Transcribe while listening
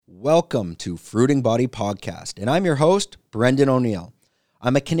Welcome to Fruiting Body Podcast, and I'm your host, Brendan O'Neill.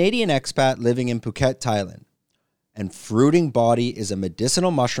 I'm a Canadian expat living in Phuket, Thailand, and Fruiting Body is a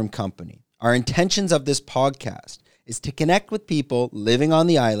medicinal mushroom company. Our intentions of this podcast is to connect with people living on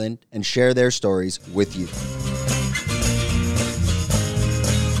the island and share their stories with you.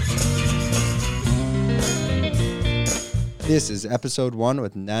 This is episode 1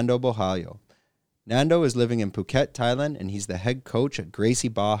 with Nando Bohalio. Nando is living in Phuket, Thailand, and he's the head coach at Gracie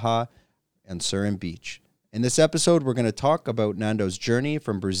Baja and Surin Beach. In this episode, we're going to talk about Nando's journey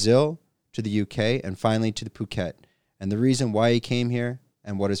from Brazil to the UK and finally to the Phuket, and the reason why he came here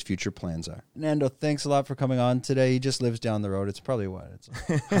and what his future plans are. Nando, thanks a lot for coming on today. He just lives down the road. It's probably it's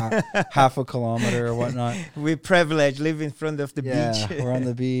half a kilometer or whatnot. We're privileged, live in front of the beach. We're on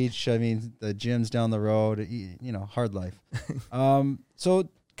the beach. I mean, the gym's down the road. You know, hard life. So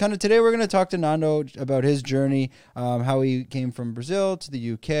kind of today we're going to talk to Nando about his journey, how he came from Brazil to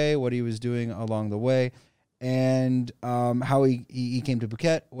the UK, what he was doing along the way, and how he came to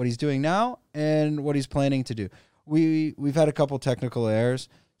Phuket, what he's doing now, and what he's planning to do. We've had a couple technical errors,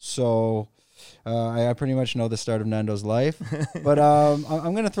 so I pretty much know the start of Nando's life. But I'm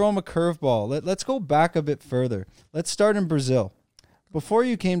going to throw him a curveball. Let's go back a bit further. Let's start in Brazil. Before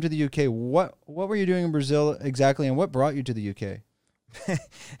you came to the UK, what were you doing in Brazil exactly, and what brought you to the UK?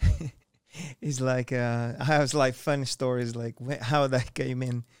 It's like I have like funny stories like how that came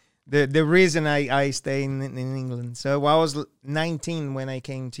in. The reason I stay in England. So I was 19 when I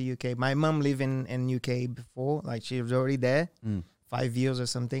came to UK. My mom lived in UK before, like she was already there 5 years or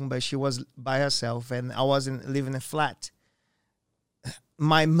something, but she was by herself and I wasn't living in a flat.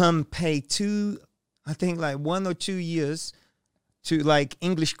 My mom paid I think like 1 or 2 years to like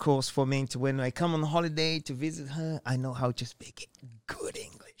English course for me to when I come on holiday to visit her, I know how to speak good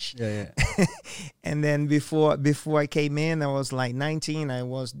English. Yeah. And then before I came in, I was like 19. I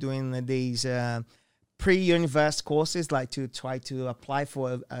was doing these pre-university courses, like to try to apply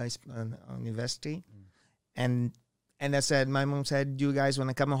for a university. And I said, my mom said, "Do you guys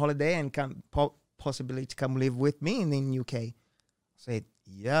want to come on holiday and come possibly to come live with me in the UK?" I said,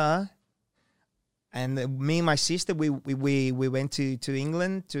 "Yeah." And me and my sister, we went to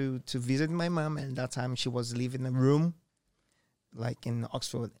England to visit my mom, and that time she was living in a room, like in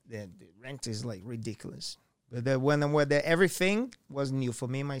Oxford. The rent is like ridiculous. But when I went there, everything was new for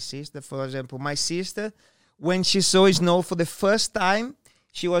me and my sister. For example, my sister, when she saw snow for the first time,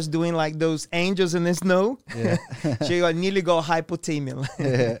 she was doing like those angels in the snow. Yeah. She nearly got hypothermia.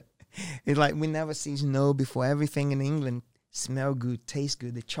 Yeah. It's like we never see snow before. Everything in England smell good, taste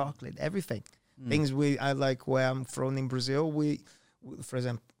good, the chocolate, everything. Things I like where I'm from in Brazil. For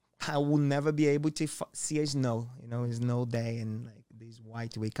example, I will never be able to see a snow. You know, a snow day and like these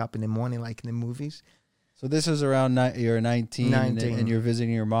white wake up in the morning like in the movies. So this is around you're 19. And you're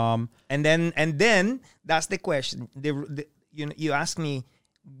visiting your mom. And then that's the question. You ask me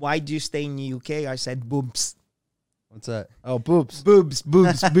why do you stay in the UK? I said boobs. What's that? Oh, boobs. Boobs.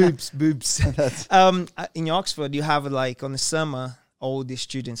 In Oxford, you have like on the summer. All the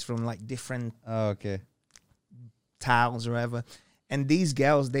students from like different towns or whatever. And these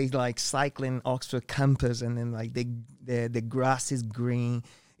girls, they like cycling Oxford campus and then like the grass is green.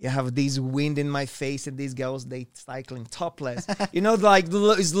 You have these wind in my face and these girls, they cycling topless. You know, like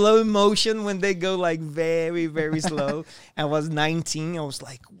slow motion when they go like very, very slow. I was 19. I was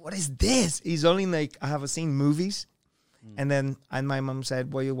like, what is this? It's only like, I have seen movies. And my mom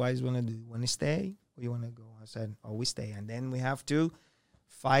said, what you guys want to do? Want to stay or you want to go? I said, "Oh, we stay," and then we have to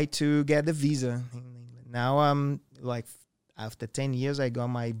fight to get the visa in England. Now I'm like, after 10 years, I got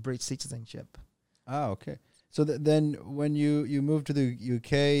my British citizenship. Oh, okay. So then, when you moved to the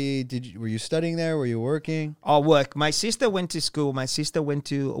UK, were you studying there? Were you working? Oh, work. My sister went to school. My sister went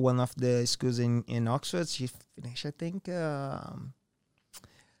to one of the schools in Oxford. She finished, I think,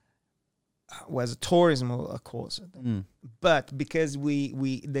 was a tourism course. But because my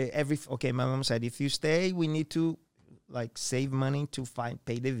mom said, if you stay, we need to like save money to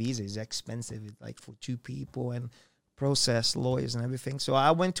pay the visa. It's expensive. It's like for 2 people and process lawyers and everything. So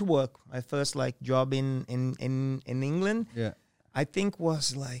I went to work. My first like job in England, I think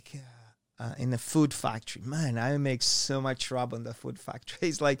was like in a food factory. Man, I make so much trouble in the food factory.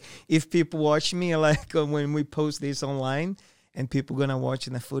 It's like if people watch me, like when we post this online, and people gonna watch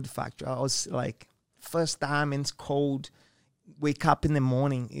in the food factory. I was like, first time it's cold, wake up in the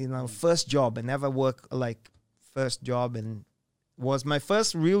morning, you know, first job. I never worked like first job, and was my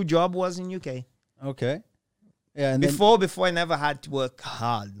first real job was in UK. Okay. Yeah. And before I never had to work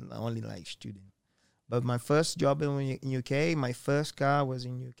hard, only like student. But my first job in UK, my first car was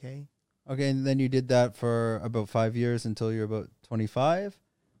in UK. Okay, and then you did that for about 5 years until you're about 25?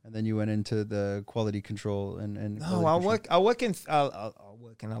 and then you went into the quality control and No, quality control. I work in I'll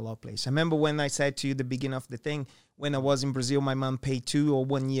work in a lot of places. I remember when I said to you the beginning of the thing, when I was in Brazil, my mom paid 2 or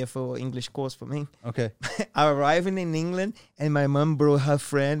 1 year for English course for me. Okay. I arrived in England, and my mom brought her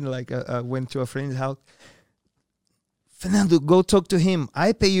friend. Like went to a friend's house. Fernando, go talk to him.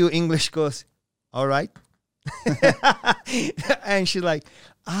 I pay you English course. All right. And she's like,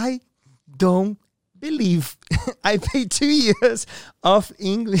 I don't believe I paid 2 years of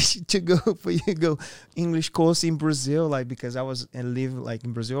English to go for you to go English course in Brazil. Like, because I live like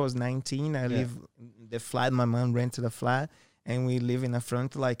in Brazil, I was 19. I live in the flat. My mom rented a flat, and we live in a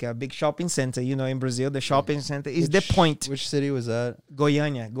front, like a big shopping center. You know, in Brazil, the shopping center is the point. Which city was that?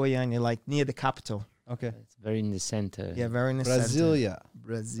 Goiânia, like near the capital. Okay. It's very in the center. Yeah, very in the center. Brasilia.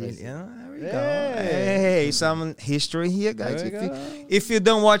 Brasilia. There we go. Hey. Hey, some history here, guys. There we go. If you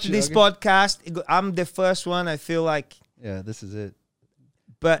don't watch this Geography. podcast, I'm the first one. I feel like, Yeah, this is it.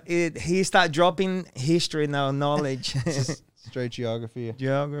 but he start dropping history now, knowledge, Just straight geography.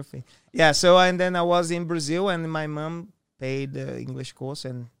 geography. Yeah. So and then I was in Brazil, and my mom paid the English course,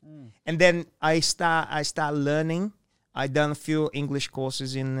 and then I start learning. I done a few English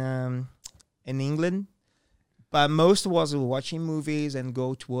courses in England, but most was watching movies and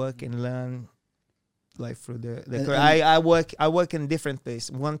go to work and learn, like through the career. I work in different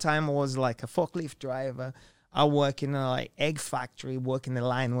places. One time I was like a forklift driver. I work in a like egg factory, working the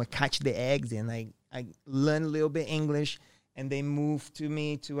line where catch the eggs, and I learned a little bit English, and they moved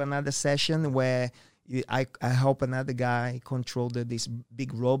me to another session where I help another guy control this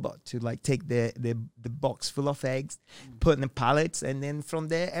big robot to like take the box full of eggs, put in the pallets, and then from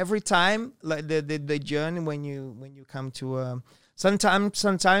there every time like the journey when you come to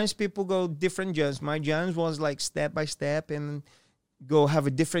sometimes people go different journeys. My journey was like step by step and go have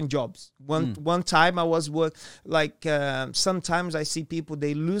a different jobs. One time I was sometimes I see people,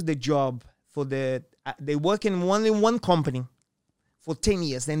 they lose the job for they work in only one company for 10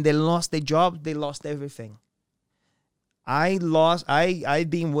 years, then they lost their job, they lost everything. I've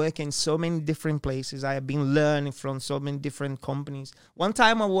been working so many different places. I have been learning from so many different companies. One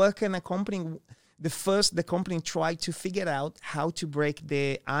time I worked in a company, the company tried to figure out how to break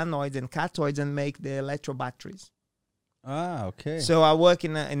the anodes and cathodes and make the electro batteries. Ah, okay. So I work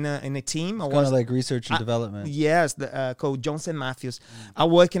in a team. I Kind was of like research and development. Yes, called Johnson Matthews. I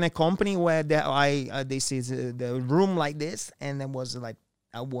work in a company where this is the room like this, and there was like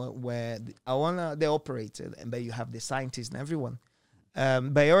the operator, and but you have the scientists and everyone.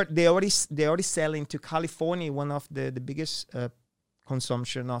 But they already selling to California, one of the biggest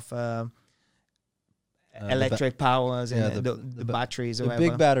consumption of electric powers and the batteries or the whatever.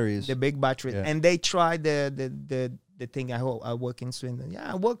 big batteries. The big batteries, Yeah. and they tried the thing. I work in Swindon.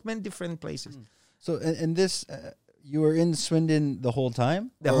 Yeah, I work many different places. So in this, you were in Swindon the whole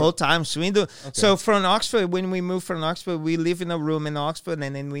time? The whole time, Swindon. Okay. So from Oxford, when we moved from Oxford, we live in a room in Oxford,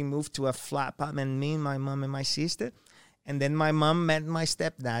 and then we moved to a flat apartment, me, my mom, and my sister. And then my mom met my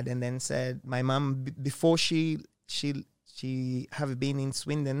stepdad, and then said, my mom, before she have been in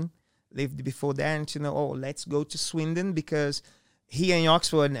Swindon, lived before that, and she know, oh, let's go to Swindon, because here in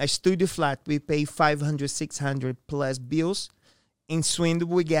Oxford, a studio flat, we pay 500, 600 plus bills. In Swindon,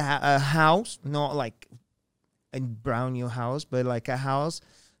 we get a house, not like a brand new house, but like a house,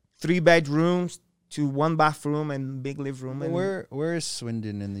 3 bedrooms to 1 bathroom and big living room. And where is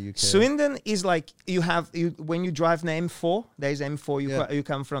Swindon in the UK? Swindon is like when you drive the M4, there's M4. You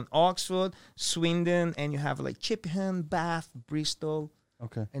come from Oxford, Swindon, and you have like Chippenham, Bath, Bristol.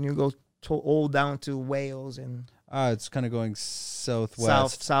 Okay. And you go all down to Wales and it's kind of going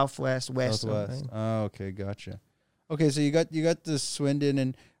southwest. Southwest. Right? Oh, okay, gotcha. Okay, so you got the Swindon,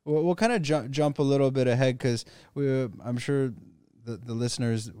 and we'll kind of jump a little bit ahead, because I'm sure the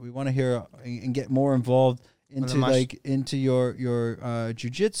listeners, we want to hear and get more involved into your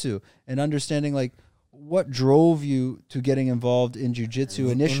jiu-jitsu and understanding like what drove you to getting involved in jiu-jitsu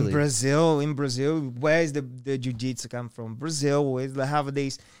initially. In Brazil, where is the jiu-jitsu come from? Brazil, where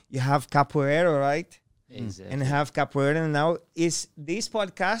you have capoeira, right? Exactly. And have capoeira. And now this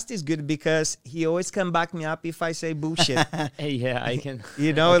podcast is good because he always can back me up if I say bullshit. Yeah, I can.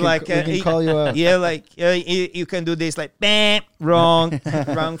 You know, we can call you out. Yeah, like you can do this like bam, wrong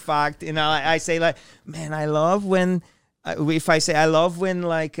fact. You know, I say like, man, I love when. If I say I love when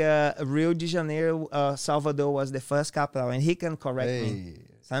like Rio de Janeiro, Salvador was the first capital, and he can correct me.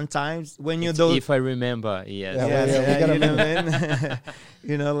 Sometimes when you do, if I remember, yes. You know what I mean?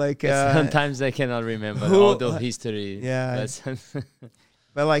 You know, like sometimes I cannot remember all the history. Yeah,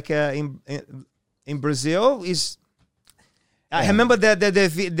 but like in Brazil is, I remember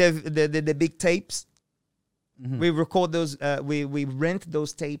the big tapes. We record those. We rent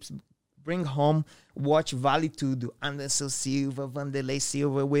those tapes, bring home, watch Vale Tudo, Anderson Silva, Vanderlei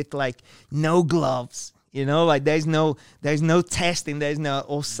Silva with like no gloves. You know, like there's no testing, there's no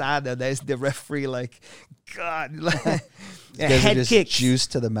osada, there's the referee like, God, like, head kick,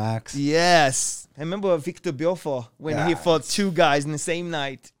 juiced to the max. Yes, I remember Victor Belfort when he fought 2 guys in the same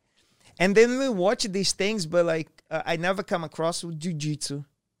night, and then we watch these things, but like I never come across with jiu-jitsu,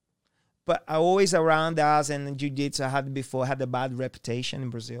 but I always around us and jiu-jitsu I had a bad reputation in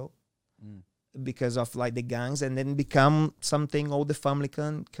Brazil because of like the gangs, and then become something all the family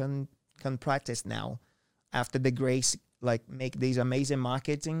can practice now. After the Grace, like make these amazing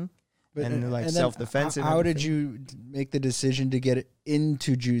marketing and like self-defense. How did you make the decision to get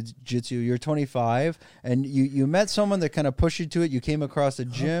into jiu-jitsu? You're 25 and you met someone that kind of pushed you to it. You came across a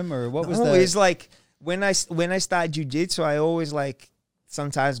gym or what was that? It's like when I started jiu-jitsu, I always like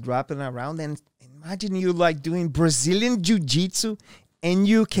sometimes dropping around, and imagine you like doing Brazilian jiu-jitsu in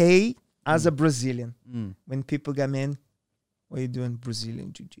UK as a Brazilian. When people come in, what are you doing?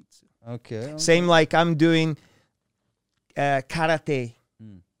 Brazilian jiu-jitsu. Okay. Same like I'm doing karate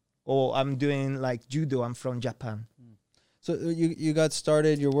or I'm doing like judo. I'm from Japan. So you got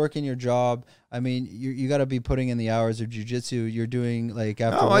started, you're working your job. I mean, you got to be putting in the hours of jiu-jitsu. You're doing like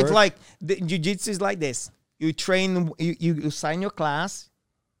after work? It's like the jiu-jitsu is like this. You train, you sign your class.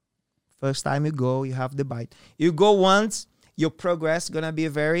 First time you go, you have the bite. You go once, your progress going to be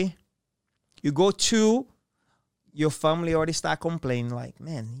you go 2, your family already start complaining like,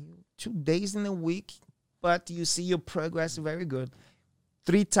 man, 2 days in a week, but you see your progress very good.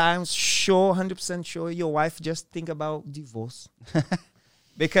 3 times, sure, 100% sure, your wife just think about divorce.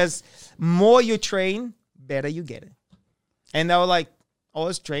 Because more you train, better you get it. And I was like,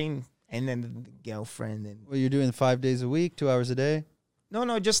 always train, and then the girlfriend. And well, you're doing 5 days a week, 2 hours a day?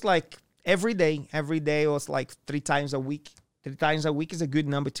 No, just like every day. Every day was like 3 times a week. 3 times a week is a good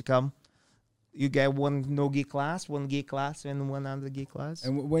number to come. You get 1 no-gi class, 1 gi class, and 1 under-gi class.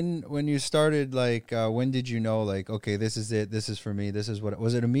 And when you started, like, when did you know, like, okay, this is it, this is for me, this is what,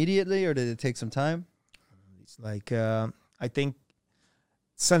 was it immediately or did it take some time? It's like, I think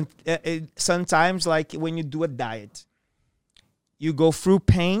sometimes, like, when you do a diet, you go through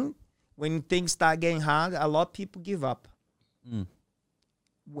pain. When things start getting hard, a lot of people give up.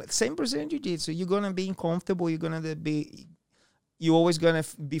 Same Brazilian Jiu-Jitsu. You're going to be uncomfortable. You're always going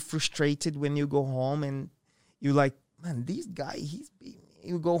to be frustrated when you go home and you're like, man, this guy,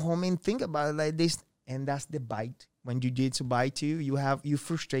 you go home and think about it like this. And that's the bite. When jiu-jitsu bite you, you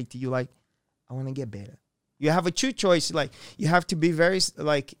frustrated. You're like, I want to get better. You have a 2 choice. Like, you have to be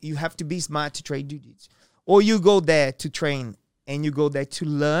you have to be smart to train jiu-jitsu. Or you go there to train and you go there to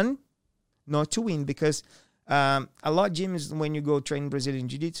learn, not to win. Because a lot of gyms, when you go train Brazilian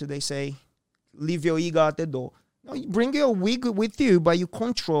jiu-jitsu, they say, leave your ego at the door. No, you bring your wig with you, but you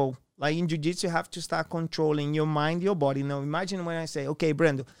control. Like in jiu-jitsu, you have to start controlling your mind, your body. Now, imagine when I say, okay,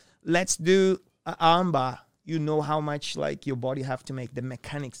 Brendo, let's do an armbar. You know how much like your body have to make the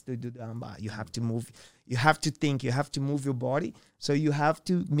mechanics to do the armbar. You have to move. You have to think. You have to move your body. So you have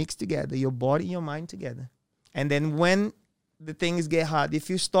to mix together your body, your mind together. And then when the things get hard, if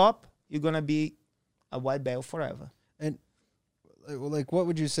you stop, you're going to be a white belt forever. And like, what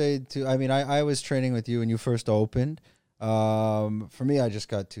would you say to, I mean, I was training with you when you first opened. For me, I just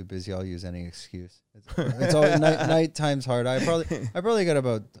got too busy. I'll use any excuse. It's all night time's hard. I probably got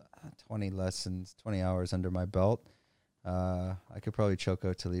about 20 lessons, 20 hours under my belt. I could probably choke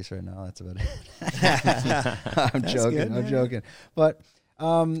out Talise right now. That's about it. I'm joking. I'm joking. But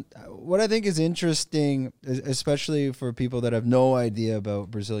what I think is interesting, especially for people that have no idea about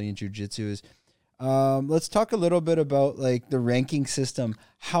Brazilian Jiu-Jitsu, is let's talk a little bit about like the ranking system,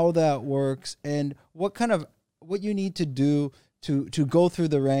 how that works, and what you need to do to go through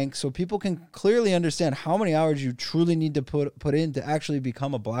the ranks so people can clearly understand how many hours you truly need to put in to actually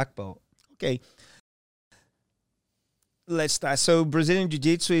become a black belt. Okay. Let's start. So Brazilian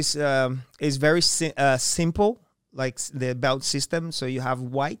Jiu-Jitsu is very simple, like the belt system. So you have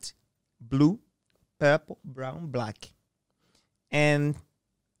white, blue, purple, brown, black. And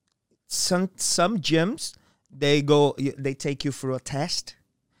some gyms, they take you through a test.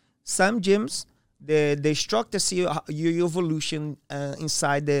 Some gyms, the instructor see your evolution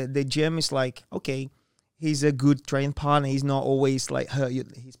inside the gym. Is like, okay, he's a good trained partner. He's not always like hurt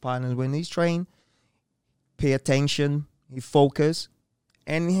his partners when he's trained. Pay attention, he focus,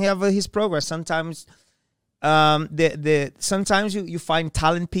 and he have his progress. Sometimes, sometimes you find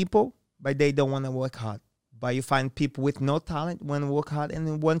talent people, but they don't want to work hard. But you find people with no talent want to work hard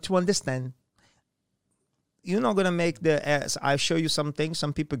and want to understand. You're not gonna make I'll show you some things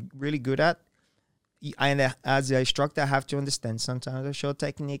some people really good at. and as an instructor, I have to understand. Sometimes I show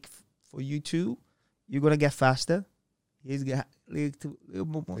technique for you too. You're gonna get faster. He's got a little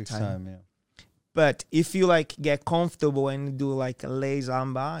bit more Takes time. time, yeah. But if you like get comfortable and do like a lazy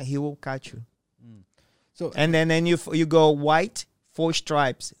armbar, he will catch you. So And then you go white, 4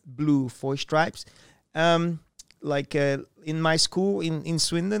 stripes, blue, 4 stripes. Like in my school in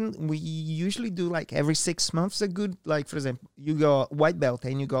Swindon, we usually do like every 6 months a good, like for example, you go white belt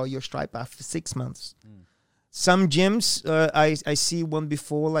and you go your stripe after 6 months. Some gyms, I see one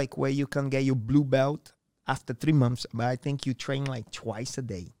before, like where you can get your blue belt after 3 months, but I think you train like twice a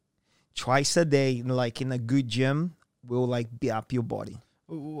day. Twice a day, like in a good gym, will like be up your body.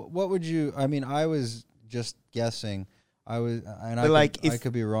 what would you? I mean, I was just guessing. I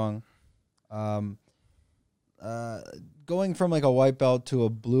could be wrong. Going from like a white belt to a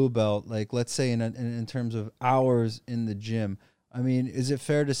blue belt, like let's say in terms of hours in the gym, I mean, is it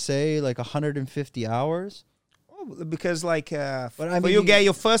fair to say like 150 hours? Oh, because like, But I when mean, you get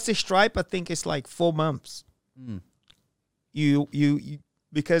your first stripe, I think it's like 4 months. You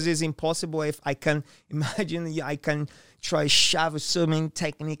because it's impossible. If I can imagine, I can try shove a swimming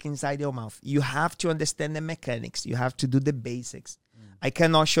technique inside your mouth. You have to understand the mechanics. You have to do the basics. I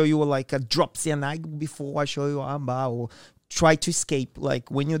cannot show you like a drop CNI before I show you armbar or try to escape. Like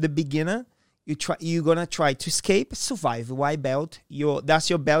when you're the beginner, you're gonna try to escape, survive. White belt, that's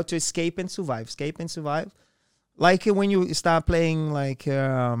your belt to escape and survive. Escape and survive. Like when you start playing like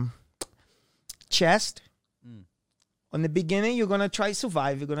chess. On the beginning, you're gonna try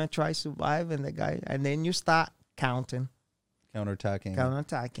survive. You're gonna try survive, and then you start counterattacking.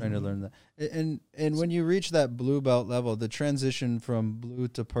 Trying to learn that. And when you reach that blue belt level, the transition from blue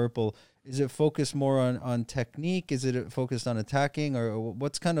to purple, is it focused more on technique? Is it focused on attacking, or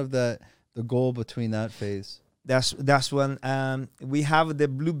what's kind of the goal between that phase? That's when we have the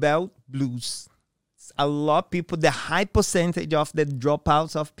blue belt blues. A lot of people, the high percentage of the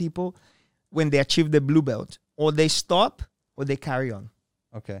dropouts of people when they achieve the blue belt, or they stop or they carry on.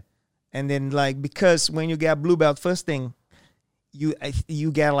 Okay. And then like, because when you get blue belt, first thing, you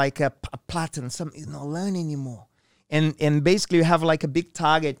get like a platinum, you not learn anymore. And basically you have like a big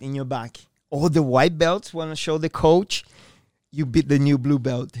target in your back. All the white belts want to show the coach, you beat the new blue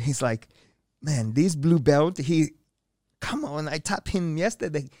belt. He's like, man, this blue belt, come on, I tapped him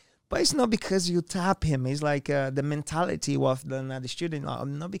yesterday. But it's not because you tap him. It's like the mentality of the student,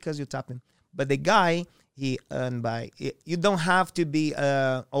 not because you tap him. But the guy, he earned by, you don't have to be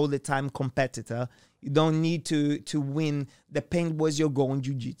all the time competitor. You don't need to win. The pain was your goal in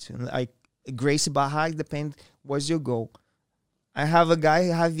jiu-jitsu. Like Gracie Barra, the pain was your goal. I have a guy,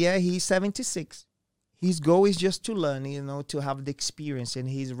 Javier, he's 76. His goal is just to learn, to have the experience, and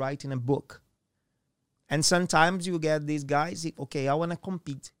he's writing a book. And sometimes you get these guys, okay, I want to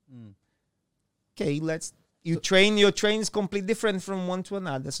compete. Okay, your train is completely different from one to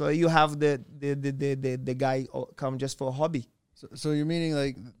another. So you have the guy come just for a hobby. So you're meaning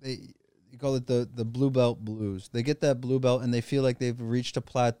like you call it the blue belt blues. They get that blue belt and they feel like they've reached a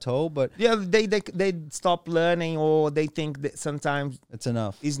plateau, but yeah, they stop learning, or they think that sometimes it's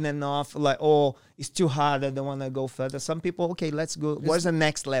enough. Isn't enough, like, oh, it's too hard, I don't want to go further. Some people, okay, let's go. What's the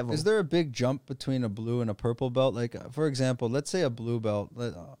next level? Is there a big jump between a blue and a purple belt? Like, for example, let's say a blue belt.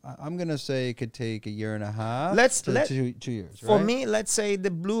 I'm gonna say it could take 1.5 years. 2 years. For right? me, let's say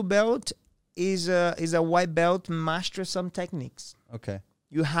the blue belt is a white belt master some techniques. Okay.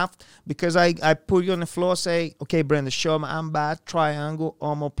 You have, because I put you on the floor, say, okay, Brenda, show me armbar, triangle,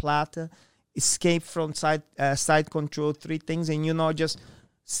 omoplata, escape from side control, 3 things, and you know, just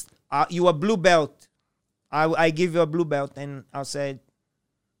you a blue belt. I give you a blue belt, and I'll say,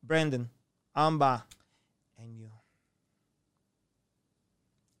 Brandon, armbar, and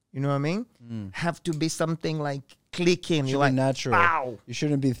you know what I mean? Have to be something like clicking. You're like natural. Wow. You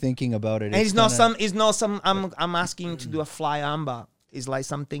shouldn't be thinking about it. And it's not some. I'm asking you to do a fly armbar. It's like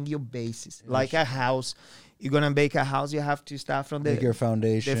something your basis, like a house. You're gonna make a house. You have to start from your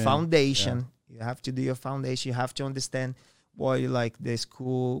foundation. The foundation. Yeah. You have to do your foundation. You have to understand what you like, the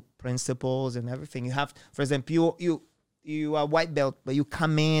school principles and everything. You have, for example, you are white belt, but you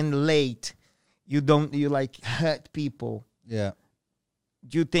come in late. You like hurt people. Yeah.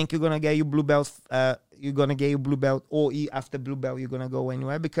 Do you think you're gonna get your blue belt? You're gonna get your blue belt, or after blue belt you're gonna go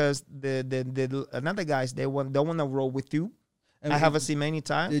anywhere, because the another guys don't want to roll with you. I haven't seen many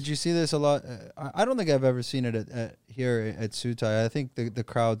times. Did you see this a lot? I don't think I've ever seen it here at Sutai. I think the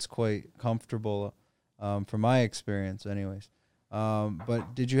crowd's quite comfortable, from my experience, anyways.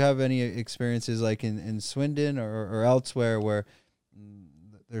 But did you have any experiences like in Swindon or elsewhere where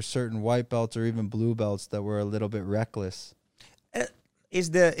there's certain white belts or even blue belts that were a little bit reckless?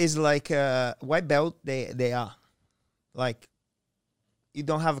 is like white belt. They are like you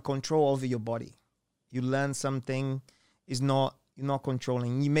don't have control over your body. You learn something is not you're not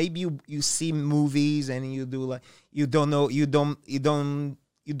controlling. You see movies and you do like you don't know you don't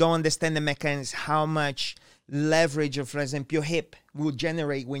understand the mechanics. How much leverage of, for example, your hip will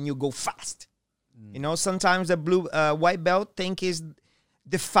generate when you go fast. You know, sometimes the blue white belt think is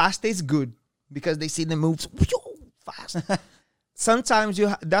the fastest good because they see the moves fast. Sometimes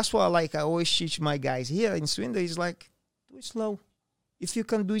that's why like I always teach my guys here in Swindon is like do it slow. If you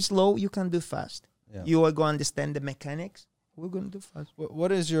can do it slow, you can do fast. Yeah. You are going to understand the mechanics. We're going to do fast.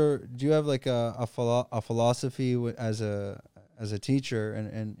 What is do you have like a philosophy as a teacher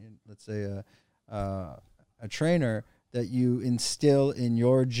and let's say a trainer that you instill in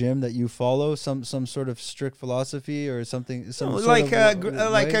your gym that you follow some sort of strict philosophy or something like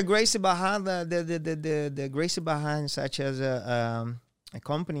a Gracie Barra the Gracie Barra such as a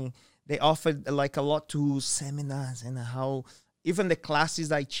company, they offered like a lot to seminars and how even the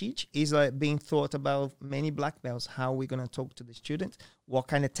classes I teach is like being thought about many black belts, how we're going to talk to the students, what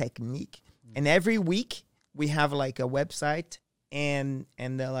kind of technique. And every week we have like a website and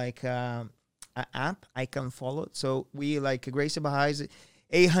like an app I can follow. So we like Gracie Barra is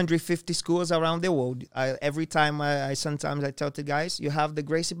 850 schools around the world. Every time I sometimes I tell the guys, you have the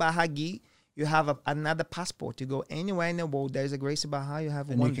Gracie Barra gi, you have another passport to go anywhere in the world. There's a Gracie Barra. You have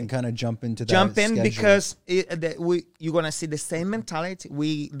and one. You can kind of jump into that. Jump in schedule. Because you're gonna see the same mentality.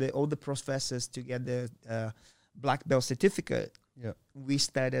 All the professors to get the black belt certificate. Yeah, we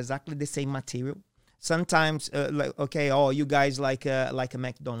study exactly the same material. Sometimes like you guys like a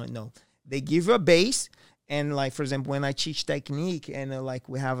McDonald's. No, they give you a base and like for example when I teach technique and like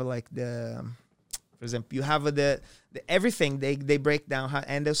we have like the. For example, you have the everything they break down how,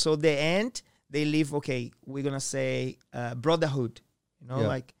 and so the end they leave. Okay, we're gonna say brotherhood,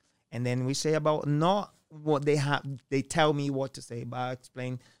 like, and then we say about not what they have. They tell me what to say, but I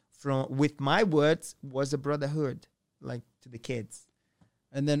explain with my words was a brotherhood, like to the kids.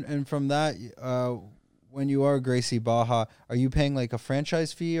 And from that, when you are Gracie Barra, are you paying like a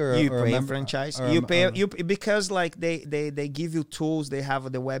franchise fee or you or pay a franchise? Or You pay because like they give you tools. They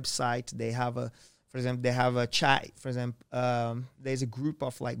have the website. They have for example, they have a chat. For example, there's a group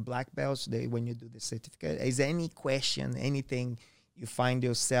of like black belts. When you do the certificate, is any question, anything you find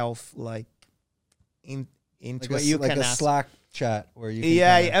yourself like into like you like can a ask. Slack chat where you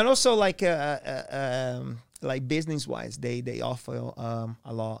can and also like business wise, they offer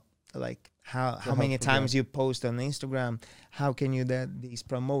a lot like how many times you post on Instagram, how can you these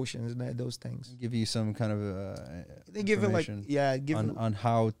promotions, those things. Give you some kind of they give it on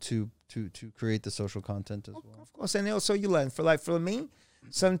how to create the social content as well. Of course, and also you learn. For me,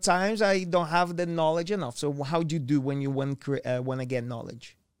 sometimes I don't have the knowledge enough. So how do you do when you want to get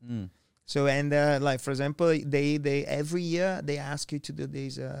knowledge? So and like for example, they every year they ask you to do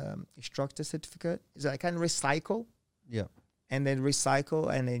this instructor certificate. It's like kind of recycle. Yeah. And then recycle,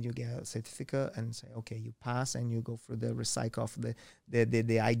 and then you get a certificate and say, okay, you pass, and you go through the recycle of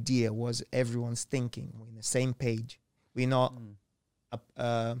the idea was everyone's thinking. We're in the same page. We're not,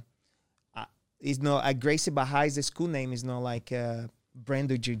 it's not a Gracie Barra is the school name. It's not like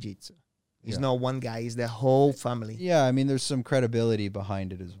Brando Jiu-Jitsu. It's not one guy. It's the whole family. Yeah, I mean, there's some credibility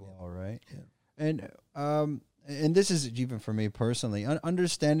behind it as well, right? Yeah. And this is even for me personally,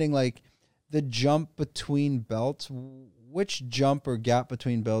 understanding like the jump between belts. Which jump or gap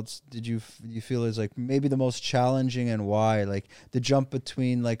between belts did you feel is like maybe the most challenging, and why? Like the jump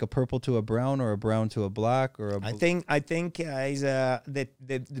between like a purple to a brown or a brown to a black or a. I think is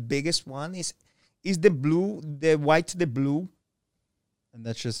the biggest one is the blue, the white to the blue. And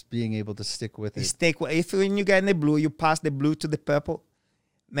that's just being able to stick with it. If when you get in the blue, you pass the blue to the purple,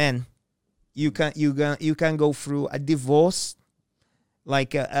 man, you can go through a divorce,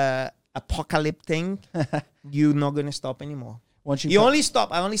 like a apocalypse thing. You're not gonna stop anymore. Once you only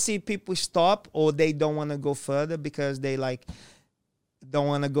stop. I only see people stop, or they don't want to go further because they like don't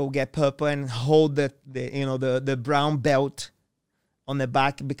want to go get purple and hold the brown belt on the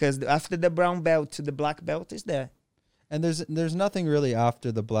back, because after the brown belt to the black belt is there. And there's nothing really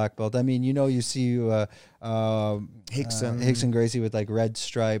after the black belt. I mean, you see Rickson Gracie with like red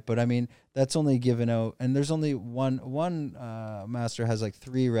stripe, but I mean that's only given out, and there's only one master has like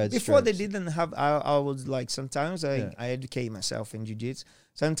 3 red stripes. Before they didn't have. I was like sometimes I educate myself in jiu-jitsu.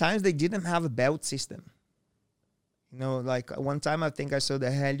 Sometimes they didn't have a belt system. Like one time I think I saw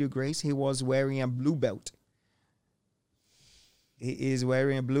the Helio Grace. He was wearing a blue belt. He is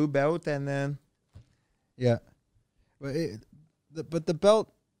wearing a blue belt, and then but the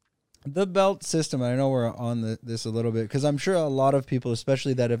belt, The belt system, I know we're on this a little bit because I'm sure a lot of people,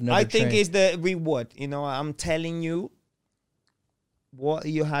 especially that have never I think trained, it's the reward. You know, I'm telling you, what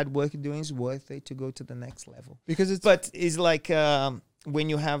your hard work doing is worth it to go to the next level. because it's But it's like when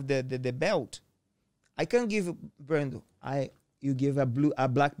you have the belt, I can give Brando. You give a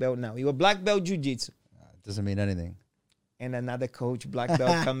black belt now. You're a black belt jiu-jitsu. it doesn't mean anything. And another coach, black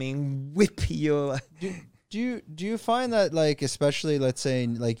belt, coming whip your. Do you find that, like, especially let's say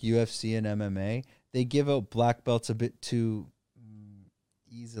in like UFC and MMA, they give out black belts a bit too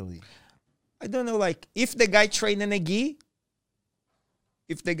easily? I don't know. Like if the guy trained in a gi,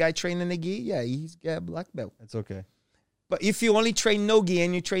 yeah, he's got a black belt. It's okay. But if you only train no gi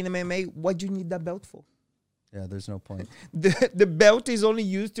and you train MMA, what do you need that belt for? Yeah, there's no point. The belt is only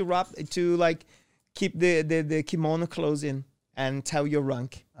used to like keep the kimono close in and tell your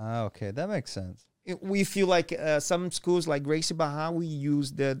rank. Ah, okay, that makes sense. We feel like some schools like Gracie Barra, we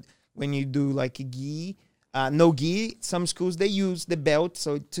use when you do like a gi, no gi. Some schools they use the belt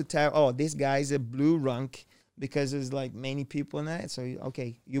so to tell, oh, this guy's a blue rank because there's like many people in that. So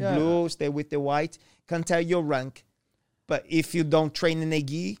okay, you Yeah. blue, stay with the white, can tell your rank. But if you don't train in a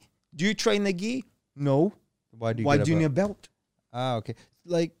gi, do you train a gi? No. Why do you Why get do you need a a belt? Ah, okay.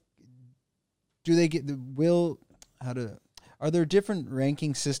 Like, do they get the will? How to? Are there different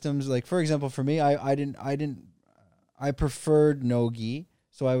ranking systems? Like, for example, for me, I preferred no gi,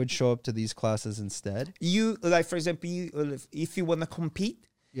 so I would show up to these classes instead. You like, for example, if you want to compete,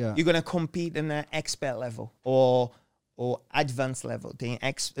 Yeah. you're gonna compete in an expert level or advanced level. The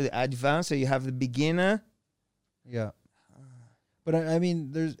advanced, so you have the beginner. Yeah. But I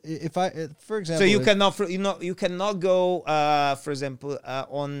mean, there's for example, So you cannot go, for example,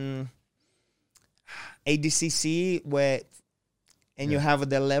 on ADCC you have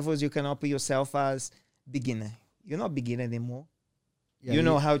the levels. You cannot put yourself as beginner. You're not beginner anymore. yeah, you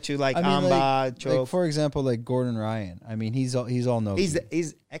know how to like I mean, armbar, choke. like for example, like Gordon Ryan. I mean, he's all no. He's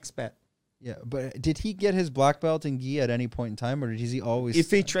expert. Yeah, but did he get his black belt in gi at any point in time, or is he always?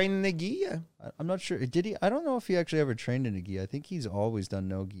 If he trained in the gi, yeah. I'm not sure. Did he? I don't know if he actually ever trained in a gi. I think he's always done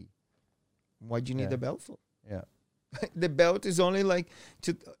no gi. Why do you need Yeah. the belt for? Yeah. The belt is only like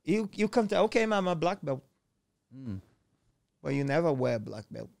to you come to, okay, I'm a black belt. Mm. Well, you never wear a black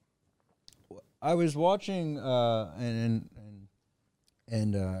belt. I was watching and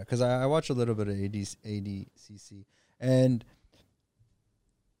because I watch a little bit of ADCC, and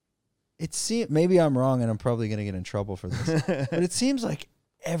it seems, maybe I'm wrong and I'm probably gonna get in trouble for this, but it seems like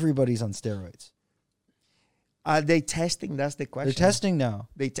everybody's on steroids. Are they testing? That's the question. They're testing now.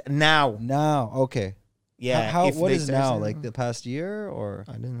 Now. Now, okay. Yeah. How if what they is now? testing- Like the past year or?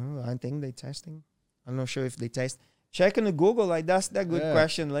 I don't know. I think they testing. I'm not sure if they test. Check in the Google. Like that's that good Yeah.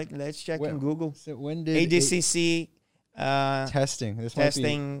 question. Like let's check When- in Google. So when did ADCC testing?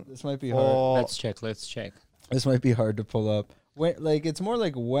 testing This might be hard. or Let's check. This might be hard to pull up. When, like, it's more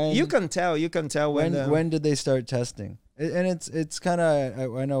like when you can tell when did they start testing? And it's kind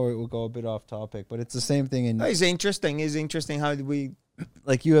of, I know it will go a bit off topic, but it's the same thing in It's interesting. It's interesting how we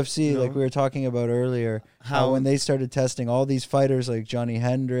like UFC, No. like we were talking about earlier. How when they started testing all these fighters like Johnny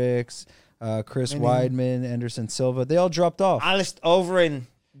Hendricks, Chris Many. Weidman, Anderson Silva, they all dropped off. Alistair Overeem.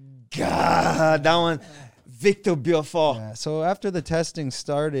 God, that one. Victor Beaufort. Yeah, so after the testing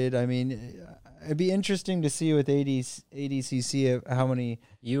started, I mean, it'd be interesting to see with ADCC how many.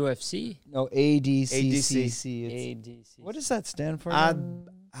 UFC? No, ADCC. It's- ADC. What does that stand for? Abu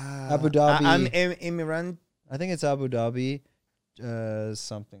Abu Dhabi. I'm Imran. I think it's Abu Dhabi,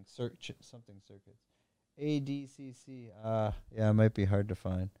 something circuit. ADCC. Yeah, it might be hard to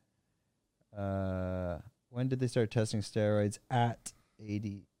find. When did they start testing steroids at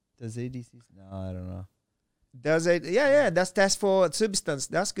AD? Does ADCC? No, I don't know. Does it? Yeah. That's test for substance.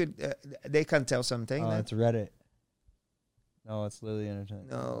 That's good. They can tell something. Oh, it's Reddit. No, it's Lily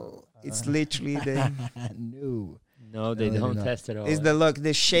Entertainment. No, it's literally the. No. No, they No, they do don't not. test it all. Is the look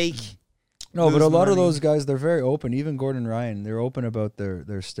the shake? No, but Lose a lot of money. those guys, they're very open. Even Gordon Ryan, they're open about their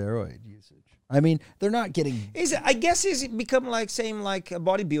steroid usage. I mean, they're not getting. Is it, I guess it's become like same like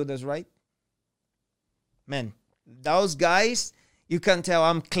bodybuilders, right? Man, those guys, you can tell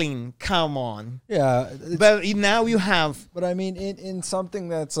I'm clean. Come on, Yeah, but now you have but I mean, in something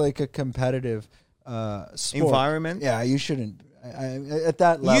that's like a competitive sport, environment. yeah, you shouldn't. At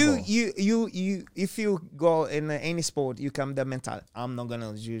that level, You if you go in any sport, you come the mental. I'm not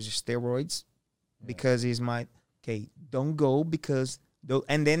gonna use steroids because it's my okay. Don't go because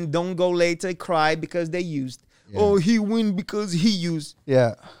and then don't go later cry because they used. Yeah. Oh, he win because he used.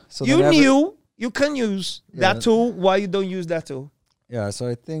 yeah. So You then knew you can use Yeah. that tool. Why you don't use that tool? Yeah, so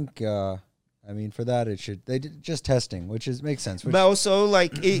I think I mean, for that, they did just testing, which makes sense. But also,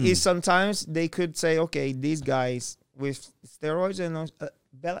 like, sometimes they could say, okay, these guys with steroids and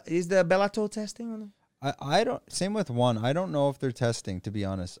is the Bellator testing? Or no? I don't. Same with one. I don't know if they're testing. To be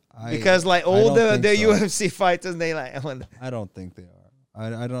honest, Because like I all don't the think so. UFC fighters, they like. I don't think they are.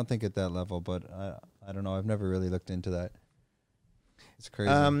 I don't think at that level, but I don't know. I've never really looked into that. It's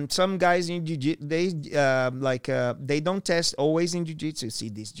crazy. Some guys in jiu-jitsu, they don't test always in jiu-jitsu. See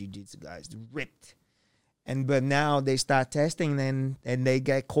these jiu-jitsu guys ripped, but now they start testing and they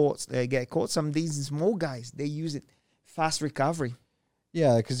get caught. Some of these small guys, they use it fast recovery.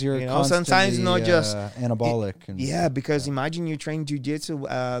 Yeah, because you're sometimes not just anabolic. Yeah, because imagine you train jiu-jitsu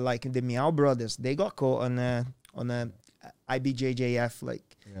like the Miao brothers. They got caught on a IBJJF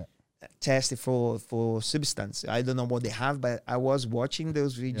tested for substance. I don't know what they have, but I was watching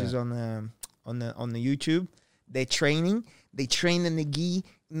those videos on the YouTube. They train in the gi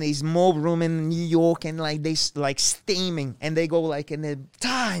in this small room in New York, and like they like steaming, and they go like in the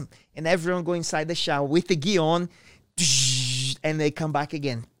time, and everyone go inside the shower with the gi on, and they come back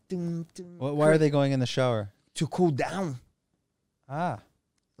again. Why are they going in the shower? To cool down.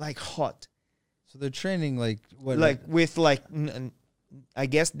 Like hot. So they're training like what? Like with like I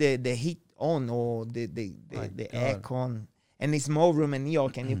guess the heat on or the air con, and it's more room in New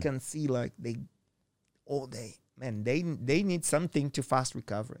York, and you can see like they all day. Man, they need something to fast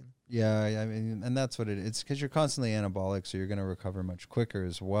recover. Yeah, I mean, and that's what it is. It's because you're constantly anabolic, so you're going to recover much quicker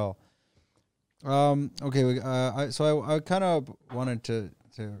as well. Okay, so I kind of wanted to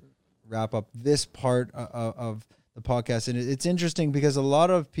wrap up this part of the podcast, and it's interesting because a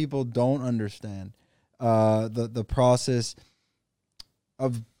lot of people don't understand the process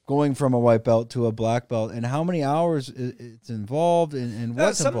of going from a white belt to a black belt and how many hours it's involved and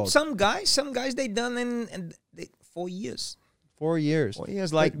what's involved. Some guys they done in 4 years. 4 years. 4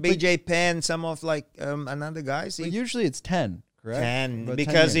 years, like BJ Penn, some of like another guys. But usually it's 10, correct? 10, About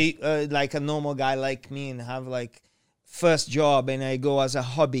because 10 he like a normal guy like me and have like first job, and I go as a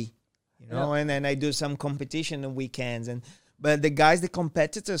hobby, and then I do some competition on weekends. But the guys, the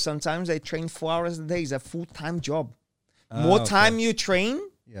competitors, sometimes they train 4 hours a day. It's a full-time job. More time you train,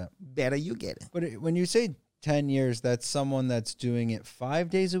 better you get it. But when you say 10 years, that's someone that's doing it 5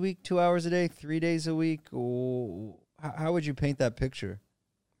 days a week, 2 hours a day, 3 days a week. Or how would you paint that picture?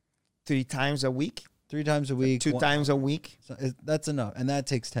 3 times a week. 3 times a week. 2 times a week. So that's enough. And that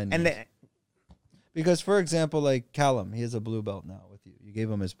takes 10 and years. Because, for example, like Callum, he has a blue belt now with you. You gave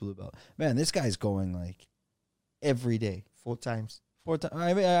him his blue belt. Man, this guy's going like every day. 4 times. 4 times.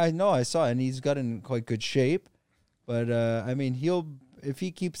 I mean, I know, I saw it, and he's got in quite good shape. But, I mean, if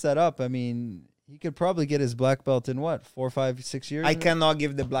he keeps that up, I mean, he could probably get his black belt in what, 4, 5, 6 years? I cannot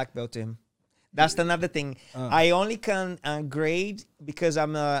give the black belt to him. That's another thing. I only can grade because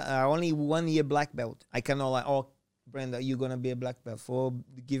I'm only 1 year black belt. I cannot like, Brenda, you're gonna be a black belt. For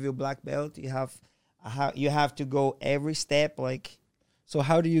give you a black belt, you have to go every step. Like, so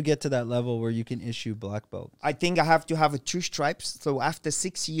how do you get to that level where you can issue black belts? I think I have to have 2 stripes. So after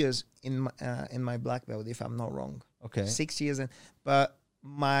 6 years in my black belt, if I'm not wrong. Okay. 6 years, but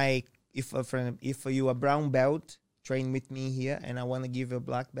if you a brown belt, train with me here, and I want to give you a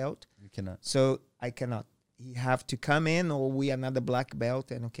black belt, You cannot. So I cannot. You have to come in, or we another black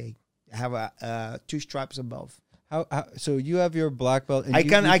belt, and I have 2 stripes above. How so you have your black belt? And I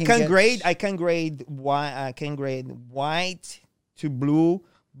can grade white to blue,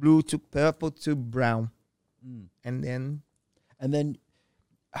 blue to purple to brown, and then.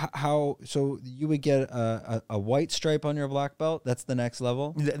 How so you would get a white stripe on your black belt? That's the next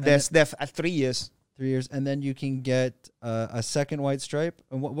level. That's at 3 years. 3 years, and then you can get a second white stripe.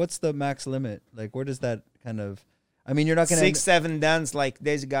 And what's the max limit? Like, where does that kind of? I mean, you're not gonna 6, 7 dans. Like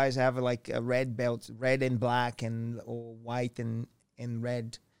these guys have like a red belt, red and black, or white and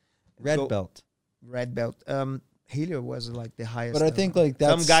red. Red belt. Red belt. Helio was like the highest. But I think like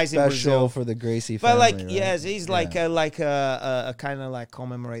that's some guys special in Brazil for the Gracie family. But like, right? yes, he's like a kind of like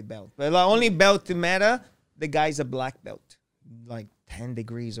commemorate belt. But like only belt to matter, the guy's a black belt, like 10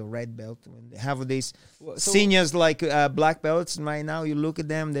 degrees or red belt. When they have these seniors like black belts right now, you look at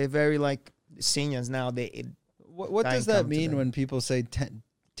them, they're very like seniors now. What does that mean when people say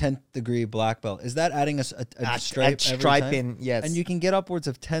 10th degree black belt? Is that adding a stripe every time? Yes. And you can get upwards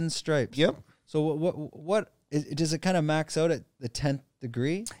of 10 stripes. Yep. So what does it kind of max out at the 10th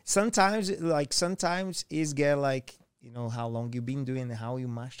degree? Sometimes is get like, how long you've been doing, how you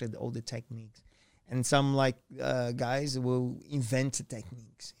mastered all the techniques. And some like guys will invent the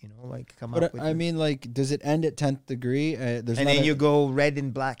techniques, like come up with. I mean, like, does it end at 10th degree? And then you go red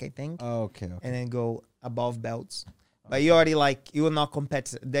and black, I think. Oh, okay. And then go above belts. But you already like, you're not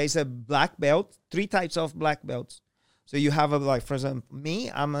competitive. There's a black belt, 3 types of black belts. So you have like, for example,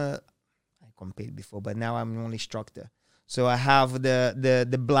 me, I competed before, but now I'm only instructor. So I have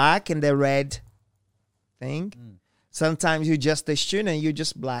the black and the red thing. Sometimes you're just a student, you're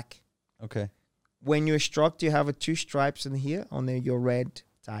just black. Okay. When you're instructor, you have 2 stripes in here on your red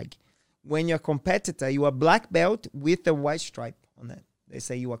tag. When you're a competitor, you are black belt with a white stripe on it. They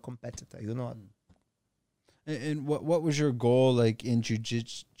say you are competitor. You're not. And what was your goal like in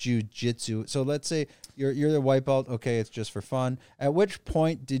jiu-jitsu? So let's say you're the white belt. Okay, it's just for fun. At which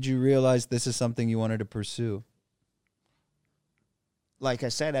point did you realize this is something you wanted to pursue? Like I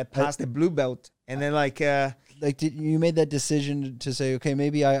said, I passed the blue belt, and then did you made that decision to say, okay,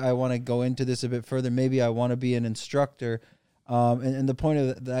 maybe I want to go into this a bit further. Maybe I want to be an instructor. And the point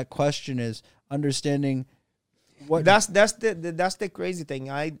of that question is understanding what. That's the crazy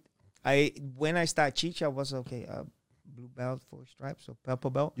thing. I when I started teaching, I was okay. Blue belt, 4 stripes, or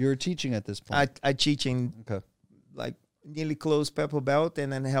purple belt. You're teaching at this point. I teaching okay, like nearly close purple belt,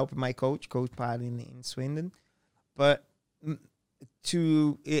 and then helping my coach Pat in Swindon. But man,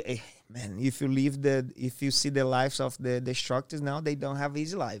 if you see the lives of the instructors now, they don't have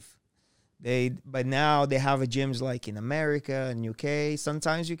easy life. But now they have gyms like in America and UK.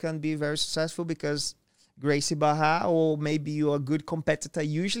 Sometimes you can be very successful because Gracie Barra, or maybe you're a good competitor.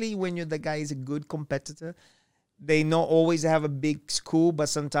 Usually when the guy is a good competitor, they not always have a big school, but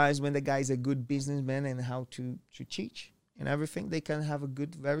sometimes when the guy is a good businessman and how to teach and everything, they can have a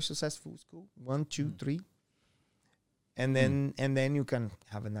good, very successful school. 1, 2, 3. And then you can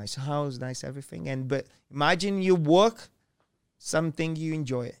have a nice house, nice everything. But imagine you work something you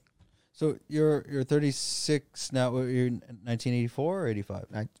enjoy it. So you're 36 now. You're 1984 or 85?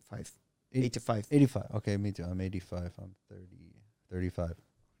 95. 85. 85. Okay, me too. I'm 85. I'm 35.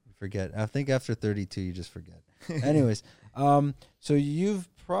 You forget. I think after 32, you just forget. Anyways, so you've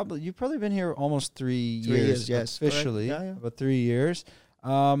probably been here almost 3 years. Yes, officially, yeah. about 3 years.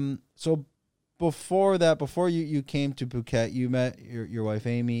 So before that, before you came to Phuket, you met your wife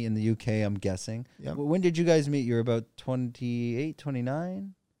Amy in the UK. I'm guessing. Yeah. When did you guys meet? You're about 28,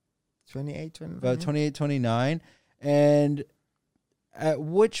 29. 28, 29. About 28, 29. And at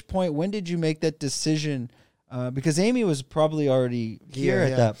which point, when did you make that decision? Because Amy was probably already here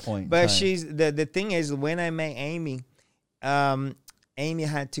at that point. But she's the thing is, when I met Amy, Amy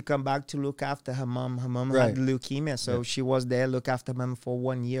had to come back to look after her mom. Her mom had leukemia, so she was there, look after mom for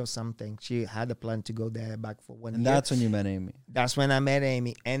 1 year or something. She had a plan to go there back for 1 year. And that's when you met Amy. That's when I met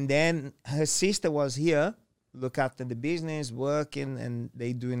Amy. And then her sister was here, look after the business, working, and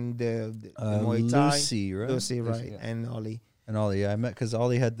they doing the Muay Thai. Lucy, right? Lucy, right? Yeah. And Ollie. And Ollie, yeah, I met because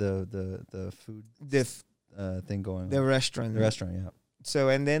Ollie had the food thing going. The restaurant. The restaurant, yeah. So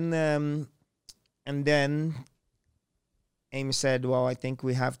and then Amy said, "Well, I think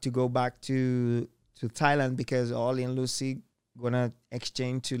we have to go back to Thailand because Ollie and Lucy gonna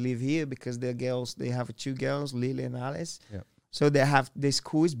exchange to live here because they're girls. They have 2 girls, Lily and Alice. Yeah. So they have the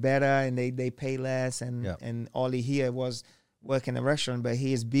school is better and they pay less. And Ollie here was working in a restaurant, but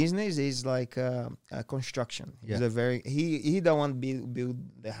his business is like construction. He's he don't want to build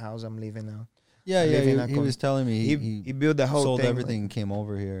the house I'm living now. Yeah, he was telling me he built the whole sold thing, everything, and came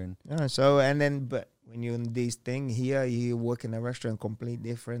over here, and but when you're in this thing here, you work in a restaurant, completely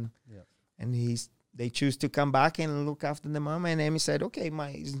different. Yeah. And they choose to come back and look after the mom. And Amy said, "Okay,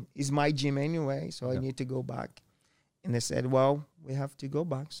 it's my gym anyway, so I need to go back." And they said, "Well, we have to go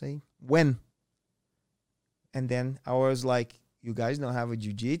back." Say when. And then I was like, "You guys don't have a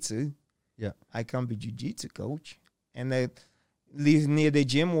jiu-jitsu. Yeah, I can't be jiu-jitsu coach." And they live near the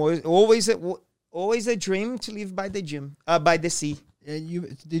gym was always a dream to live by the gym, by the sea.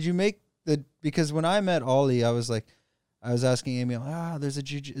 And did you make because when I met Ollie, I was asking Amy, is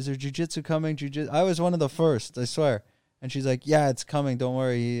there jiu-jitsu coming? I was one of the first, I swear. And she's like, "Yeah, it's coming. Don't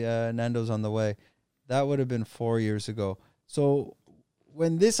worry. Nando's on the way." That would have been 4 years ago. So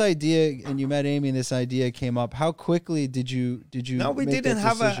when this idea and you met Amy and this idea came up, how quickly did you? No, we make didn't that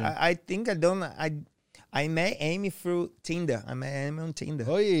have decision? I met Amy through Tinder. I met Amy on Tinder.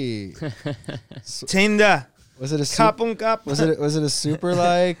 Oy. Tinder. Was it a Cup on cup? Was it a super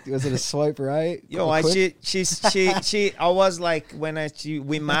like? Was it a swipe right? Yo, I was like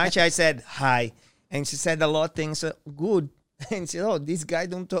we matched. I said hi, and she said a lot of things. Good, and she said, "Oh, this guy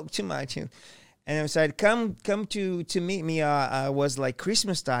don't talk too much." And I said, "Come to meet me." Was like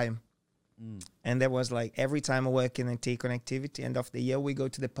Christmas time, and that was like every time I work in IT connectivity. End of the year, we go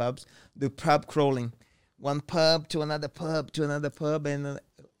to the pubs, do pub crawling, one pub to another pub to another pub, and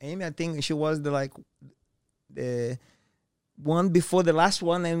Amy, I think she was the one before the last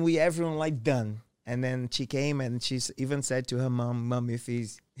one, and everyone like done. And then she came and she's even said to her mom, if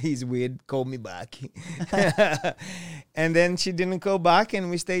he's weird, call me back. And then she didn't go back, and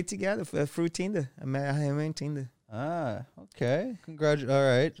we stayed together through Tinder. I met him in Tinder. Ah, okay. All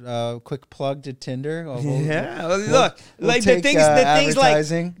right. Quick plug to Tinder. Yeah. We'll Look, like the things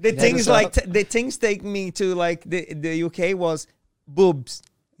advertising. the things take me to like the UK was boobs.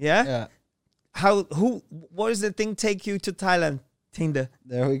 Yeah. Yeah. What does the thing take you to Thailand? Tinder.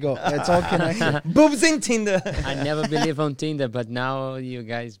 There we go. It's all connected. Boobs in Tinder. I never believe on Tinder, but now you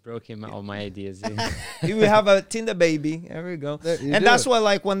guys broke him all my ideas. We have a Tinder baby. There we go. And that's why,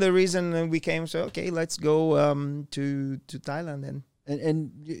 like, one of the reason we came. So okay, let's go to Thailand then.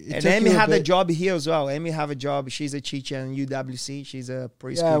 And Amy had a job here as well. Amy have a job. She's a teacher in UWC. She's a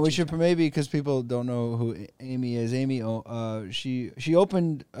preschool. Yeah, we teacher. should maybe, because people don't know who Amy is. Amy, she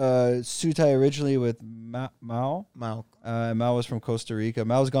opened Sutai originally with Mao. Mao. Mao was from Costa Rica.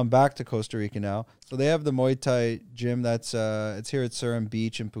 Mao's gone back to Costa Rica now. So they have the Muay Thai gym that's it's here at Surin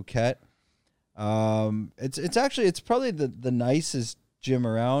Beach in Phuket. It's probably the nicest gym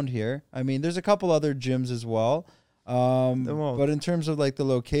around here. I mean, there's a couple other gyms as well. But in terms of like the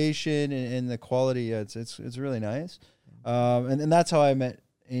location and the quality, yeah, it's really nice. And that's how I met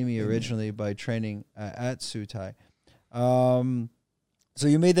Amy originally, by training at Sutai. So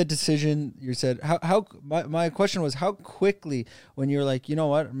you made that decision. You said my question was, how quickly, when you're like, you know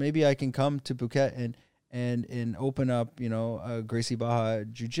what, maybe I can come to Phuket and open up, a Gracie Baja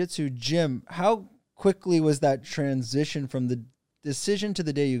Jiu-Jitsu gym. How quickly was that transition from the decision to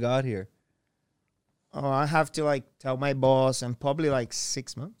the day you got here? Oh, I have to like tell my boss, and probably like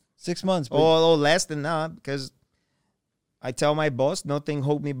 6 months. 6 months. Or less than that, because I tell my boss, nothing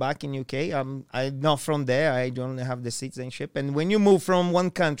hold me back in UK. I'm not from there. I don't have the citizenship. And when you move from one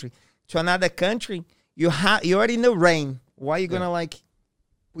country to another country, you already know rain. Why are you gonna like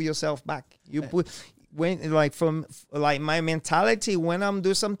put yourself back? From my mentality, when I'm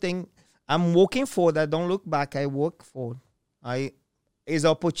do something, I'm working for that. Don't look back. I work for. Is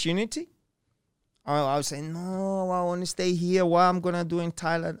opportunity. I was saying, no, I want to stay here. What I'm going to do in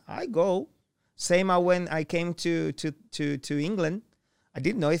Thailand, I go. Same when I came to England. I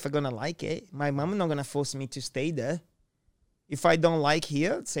didn't know if I'm going to like it. My mom not going to force me to stay there. If I don't like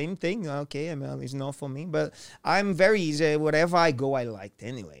here, same thing. Okay, it's not for me. But I'm very easy. Wherever I go, I liked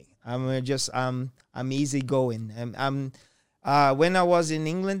anyway. I'm easy going. When I was in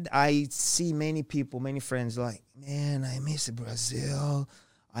England, I see many people, many friends like, man, I miss Brazil.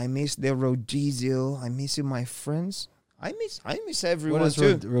 I miss the Rodizio. I miss you, my friends. I miss everyone what is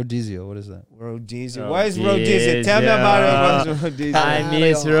too. Rodizio? What is that? Rodizio. What is Rodizio? Tell me about it. What is Rodizio? I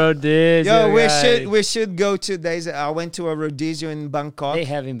miss Rodizio. Yo, we should go to. I went to a Rodizio in Bangkok. They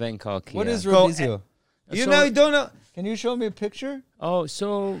have in Bangkok. What yeah. is Rodizio? You don't know. Can you show me a picture? Oh,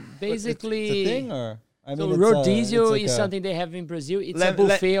 so basically, it's a thing, or Rodizio is something they have in Brazil. It's a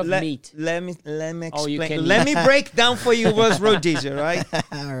buffet of meat. Let me explain. Oh, let me break down for you what's Rodizio, right?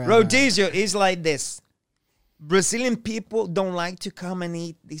 Right. Rodizio is like this. Brazilian people don't like to come and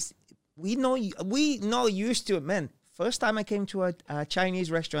eat this. We not used to it, man. First time I came to a Chinese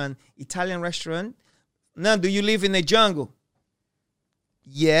restaurant, Italian restaurant. Now, do you live in the jungle?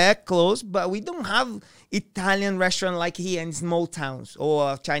 Yeah, close, but we don't have Italian restaurant like here in small towns,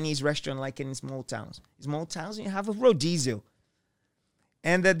 or Chinese restaurant like in small towns. Small towns, you have a Rodizio.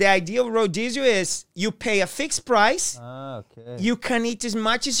 And the idea of Rodizio is you pay a fixed price. Okay. You can eat as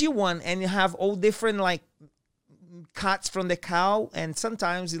much as you want, and you have all different like cuts from the cow. And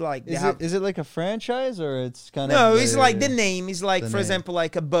sometimes is it like a franchise, or it's kind of? No, it's like the name is like, for example,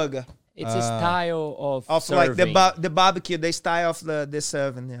 like a burger. It's a style of serving. Like the barbecue, the style of the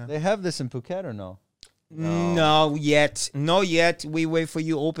serving. Yeah. They have this in Phuket or no? No, not yet. We wait for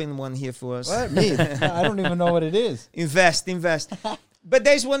you open one here for us. What? Me? I don't even know what it is. Invest. But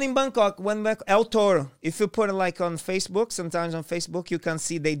there's one in Bangkok, El Toro. If you put it like on Facebook, sometimes on Facebook you can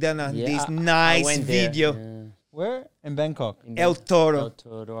see they done this nice video. Yeah. Where? In Bangkok. El Toro.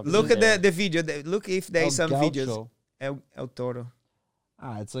 Toro. Look at the video. Look if there's some Gaucho. videos. El Toro.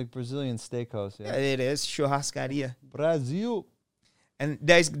 It's like Brazilian steakhouse. Yeah. It is. Churrascaria. Brazil. And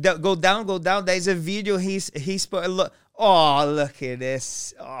go down. There's a video. He's look. Oh, look at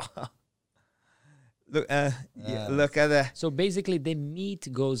this. Oh. Look, look at that. So basically, the meat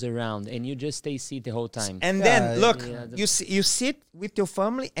goes around, and you just stay seated the whole time. And then look, Yeah, you sit with your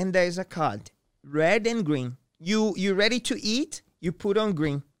family, and there's a card, red and green. You ready to eat? You put on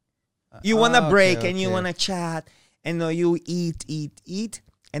green. You want to break, and you want to chat, and you eat,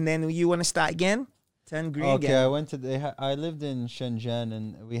 and then you want to start again. Turn green again. I went to I lived in Shenzhen,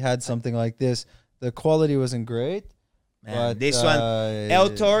 and we had something like this. The quality wasn't great. Man, but this one, El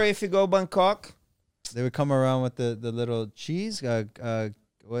Toro. If you go Bangkok, They would come around with the little cheese.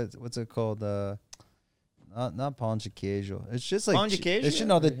 What's it called? Not pão de queijo. It's just like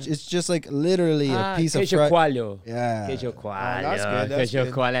it's just like literally a piece of queijo coalho. Yeah, queijo coalho. That's good. That's Queijo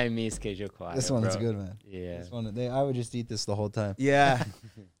good. coalho. I miss queijo coalho. this one's good, man. Yeah. This one, I would just eat this the whole time. Yeah.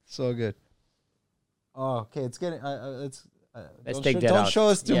 So good. Oh, okay. It's getting. Let's take that don't out. show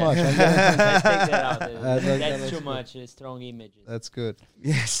us too Yeah. much. Let's take that out. That That's looks too good. much. Strong images. That's good.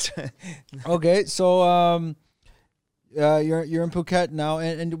 Yes. Okay, so you're in Phuket now,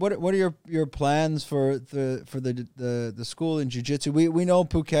 and what are your plans for the school in jiu-jitsu? We know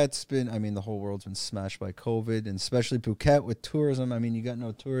Phuket's been, I mean, the whole world's been smashed by COVID, and especially Phuket with tourism. I mean, you got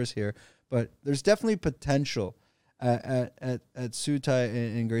no tourists here, but there's definitely potential at Suthai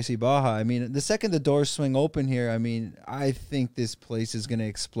and Gracie Barra. I mean, the second the doors swing open here, I mean, I think this place is going to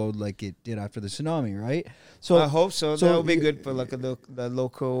explode like it did after the tsunami, right? So I hope so. That'll be good for like the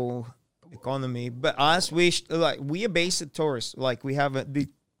local economy. But us, we are basic tourists. Like we have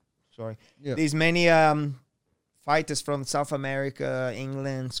these many fighters from South America,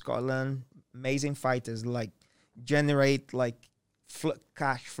 England, Scotland, amazing fighters. Like generate like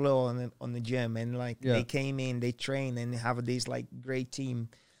cash flow on the gym, and like they came in, they train, and have this like great team.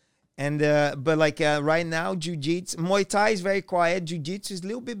 And but like right now, jiu-jitsu, Muay Thai is very quiet. Jiu-jitsu is a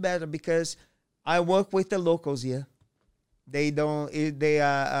little bit better because I work with the locals here. They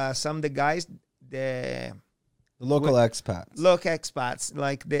are some of the guys, the local expats,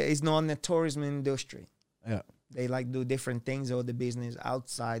 like it's not in the tourism industry. Yeah, they like do different things or the business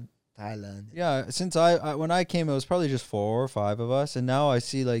outside Thailand. Yeah, since I when I came, it was probably just 4 or 5 of us, and now I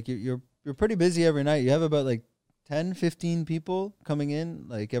see like you're pretty busy every night. You have about like 10, 15 people coming in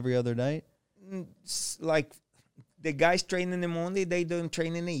like every other night. Like the guys train in the morning, they don't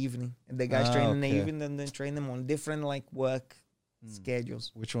train in the evening. And the guys train in the evening, then they train in the morning. Different like work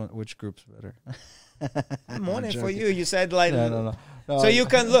schedules. Which group's better? Morning for you. You said like no. So you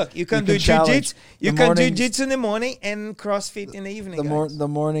can do jiu-jitsu. You can do jiu-jitsu in the morning and CrossFit in the evening. The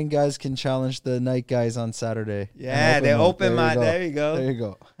morning guys can challenge the night guys on Saturday. Yeah, they're open mind. There you go.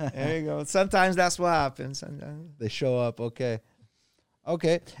 There you go. Sometimes that's what happens. Sometimes they show up. Okay.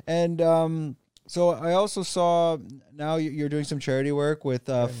 And so I also saw now you're doing some charity work with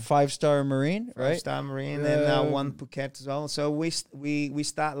 5 Star Marine, right? 5 Star Marine and One Phuket as well. So we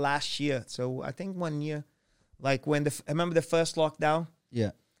start last year. So I think 1 year, like when I remember the first lockdown.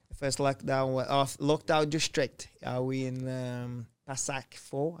 Yeah. The first lockdown of lockdown district. We in Pasak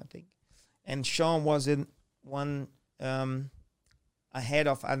 4, I think, and Sean was in one ahead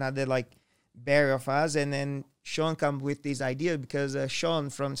of another like barrier of us, and then Sean come with this idea because Sean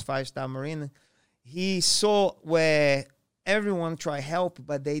from 5 Star Marine. He saw where everyone try help,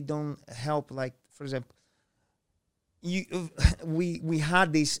 but they don't help. Like, for example, we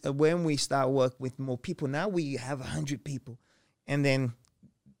had this when we start work with more people. Now we have 100 people, and then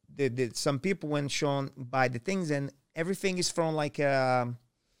some people when Sean buy the things, and everything is from like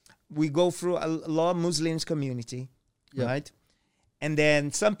we go through a lot of Muslims community, right? And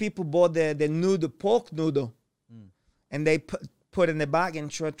then some people bought the pork noodle, and they put in the bag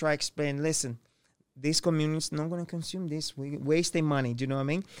and try to explain. Listen. This community is not going to consume this. We wasting money. Do you know what I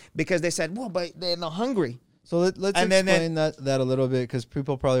mean? Because they said, well, but they're not hungry. So let's explain that a little bit because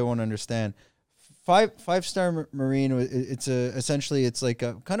people probably won't understand. 5 Star Marine, it's essentially it's like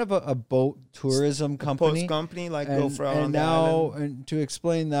a kind of a boat tourism company. Post company, like and, go for and now and to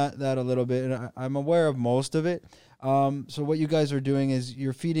explain that a little bit, and I'm aware of most of it. So what you guys are doing is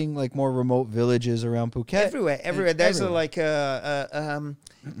you're feeding like more remote villages around Phuket. Everywhere. There's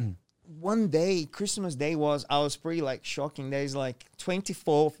one day, Christmas Day I was pretty like shocking. There's like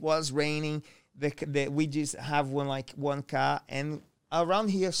 24th was raining. We just have one car, and around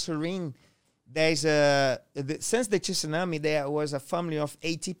here, Serene, there's since the tsunami, there was a family of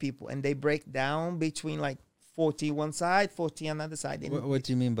 80 people, and they break down between like 40 one side, 40 another side. What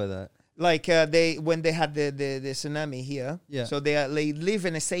do you mean by that? Like when they had the tsunami here, so they live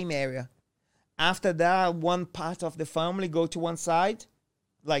in the same area. After that, one part of the family go to one side,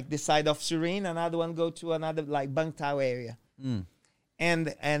 like the side of Serene, another one go to another like Bang Tao area.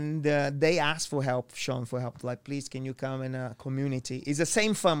 And they asked for help, Sean, for help. Like, please, can you come in a community? It's the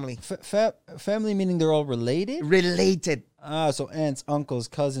same family. Family meaning they're all related? Related. So aunts, uncles,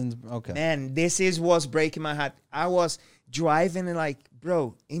 cousins. Okay. Man, this was breaking my heart. I was driving and like,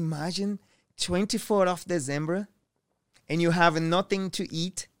 bro, imagine 24th of December and you have nothing to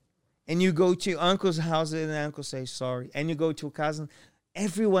eat and you go to uncle's house and the uncle says sorry. And you go to a cousin,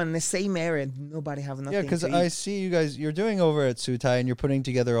 everyone in the same area, nobody have nothing. Yeah, because I see you guys, you're doing over at Sutai, and you're putting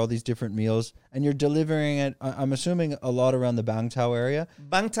together all these different meals, and you're delivering it. I'm assuming a lot around the Bang Tao area.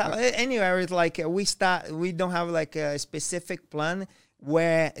 Bang Tao, anywhere. It's like we don't have like a specific plan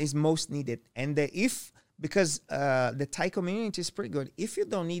where is most needed, and because the Thai community is pretty good. If you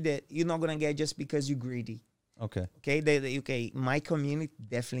don't need it, you're not gonna get just because you're greedy. Okay. Okay. My community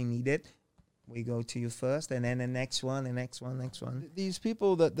definitely need it. We go to you first, and then the next one, the next one, next one. These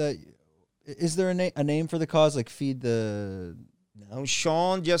people that is there a name for the cause? Like feed the. No,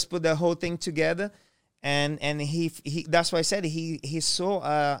 Sean just put the whole thing together, and he that's why I said he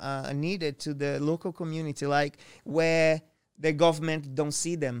saw needed to the local community, like where the government don't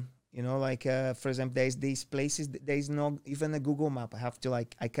see them. You know, like for example, there's these places there is no even a Google map.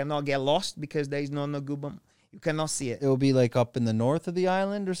 I cannot get lost because there is no Google. You cannot see it. It will be like up in the north of the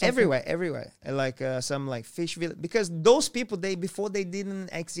island or something? Everywhere. Like some like fish village. Because those people, before they didn't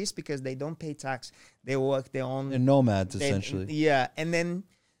exist because they don't pay tax. They work their own. They're nomads, essentially. Yeah. And then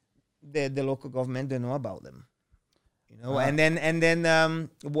the local government don't know about them. You know, and then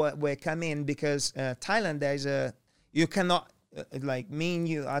we're coming because Thailand, you cannot, like me and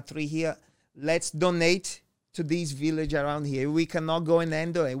you are three here. Let's donate to these village around here. We cannot go in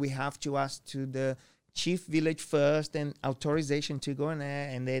and do it. We have to ask to the chief village first and authorization to go in there,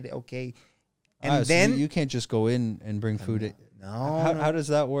 and they okay, and then so you can't just go in and bring food. No, how does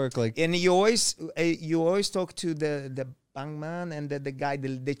that work? Like, and you always talk to the bangman and the guy,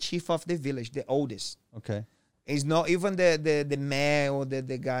 the chief of the village, the oldest. Okay, he's not even the mayor or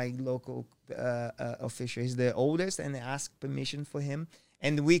the guy local official. He's the oldest, and they ask permission for him.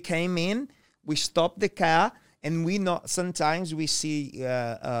 And we came in, we stopped the car, and sometimes we see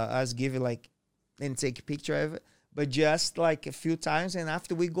us give it like. And take a picture of it, but just like a few times, and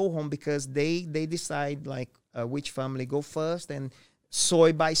after we go home because they decide like which family go first and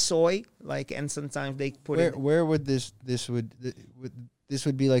soy by soy, like, and sometimes they put where would this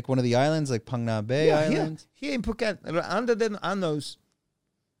would be like one of the islands, like Phang Nga Bay Islands here in Phuket, under the Anos.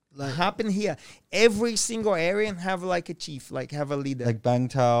 Like happen here, every single area have like a chief, like have a leader, like Bang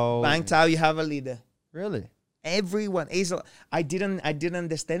Tao. You have a leader. Really? Everyone is. I didn't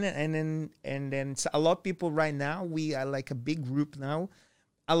understand it, and then so a lot of people right now. We are like a big group now.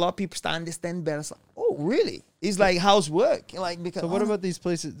 A lot of people start to understand better. It's like, oh, really? It's like how's work? Like because. So what about these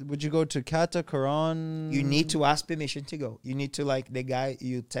places? Would you go to Kata, Karan? You need to ask permission to go. You need to like the guy.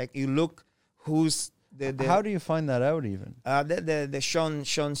 You look who's the. How do you find that out even? The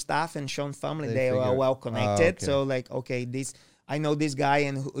Sean staff and Sean family. They are well connected. Okay. So like I know this guy,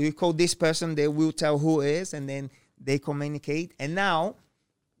 and you call this person, they will tell who it is, and then they communicate. And now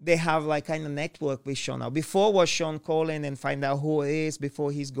they have like kind of network with Sean. Now, before was Sean calling and find out who it is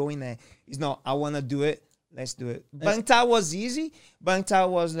before he's going there. He's not, I want to do it. Let's do it. Bang Tao was easy. Bang Tao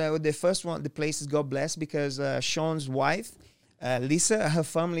was the first one. The place is God bless because Sean's wife, Lisa, her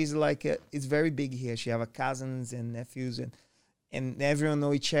family is like, it's very big here. She have cousins and nephews and everyone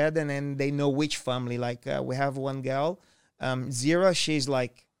know each other, and then they know which family. Like we have one girl, Zira, she's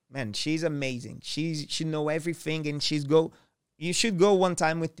like, man, she's amazing. She know everything, and you should go one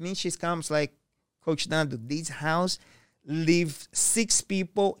time with me. She comes like, Coach Nando, this house live 6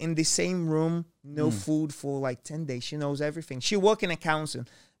 people in the same room, no food for like 10 days. She knows everything. She work in a council,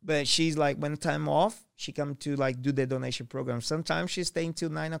 but she's like, when time off, she come to like do the donation program. Sometimes she's staying till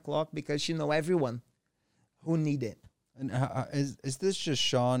 9 o'clock because she know everyone who need it. And is this just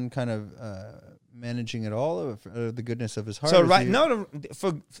Sean kind of managing it all, or the goodness of his heart? So right now,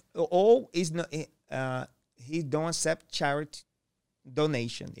 for all is not he don't accept charity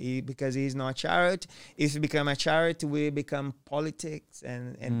donation because he's not a charity. If he become a charity, we become politics,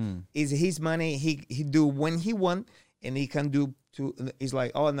 and is his money. He do when he want, and he can do to. He's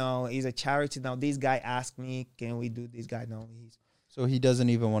like, oh no, he's a charity now. This guy asked me, can we do this guy? No, So he doesn't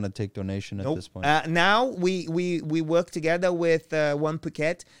even want to take donation at this point. Now we work together with One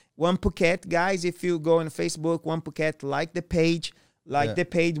Phuket. One Phuket, guys, if you go on Facebook, One Phuket, like the page, the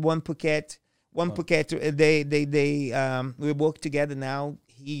page One Phuket. One Phuket, we work together now.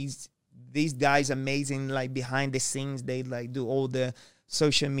 These guys amazing, like behind the scenes. They like do all the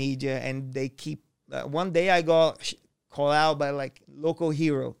social media, and they keep. One day I got called out by like local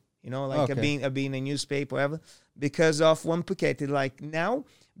hero, being a newspaper, whatever. Because of One Phuket, like now,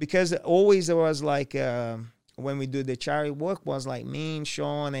 because always there was like when we do the charity work was like me and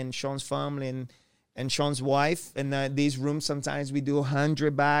Sean and Sean's family and Sean's wife, and these rooms sometimes we do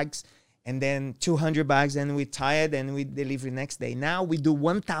 100 bags and then 200 bags, and we tired and we deliver next day. Now we do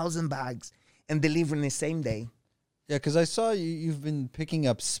 1,000 bags and deliver in the same day. Yeah, because I saw you've been picking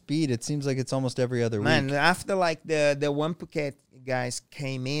up speed. It seems like it's almost every other week. Man, after like the One Phuket guys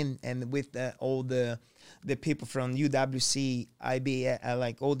came in, and with all the people from UWC, IB,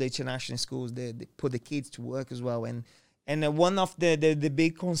 like all the international schools, they put the kids to work as well. And one of the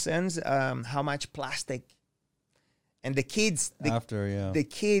big concerns, how much plastic. And the kids, the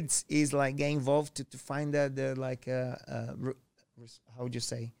kids is like getting involved to find the like how would you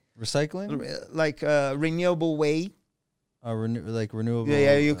say, recycling, like renewable way. Like renewable.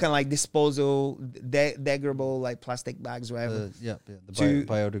 Yeah, you can like disposal, degradable like plastic bags, whatever.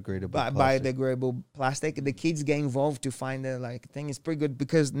 Biodegradable. Biodegradable plastic. The kids get involved to find the like thing. It's pretty good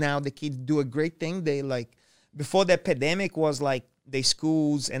because now the kids do a great thing. They like before the pandemic was like the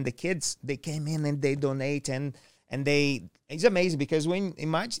schools and the kids, they came in and they donate and it's amazing because when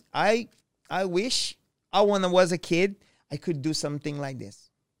imagine I wish when I was a kid I could do something like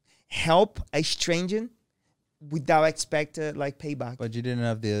this, help a stranger without expected like payback. But you didn't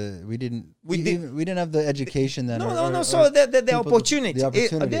have we didn't have the education then. No. So the opportunity.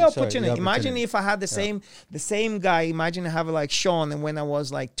 The opportunity. Imagine if I had the same guy. Imagine I have like Sean, and when I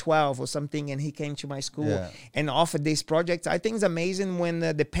was like 12 or something, and he came to my school and offered this project. I think it's amazing when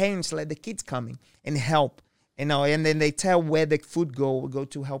the parents let the kids come in and help. You know, and then they tell where the food go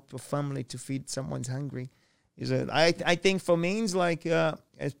to help a family to feed someone's hungry. I think for me it's like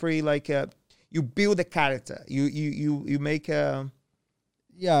it's pretty like you build a character. You make a.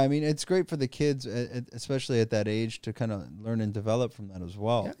 Yeah, I mean it's great for the kids, especially at that age, to kind of learn and develop from that as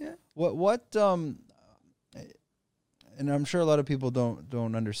well. Yeah. What and I'm sure a lot of people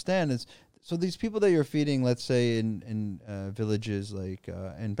don't understand is, so these people that you're feeding, let's say in villages like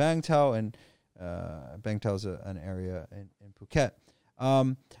in Bang Tao, and Bang Tao is an area in Phuket.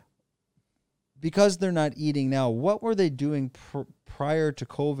 Because they're not eating now, what were they doing prior to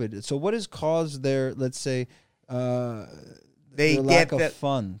COVID? So what has caused their, let's say, they their get lack of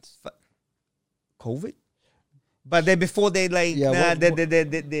funds? COVID? But then before they like,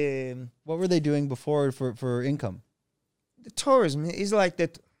 what were they doing before for income? The tourism is like the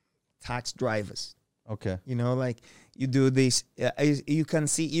tax drivers. Okay. You know, like you do this, you can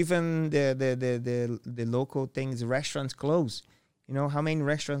see even the local things, restaurants close. You know how many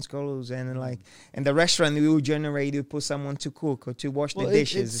restaurants close, and the restaurant will generate, you put someone to cook or to wash the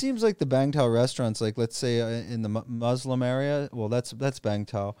dishes. It seems like the Bang Tao restaurants, like let's say in the Muslim area, well that's Bang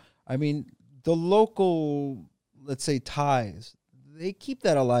Tao. I mean the local, let's say Thais, they keep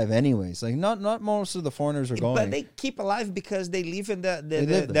that alive anyways. Like not most of the foreigners are going, but they keep alive because they live in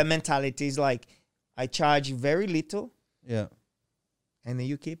the mentality is like, I charge very little, and then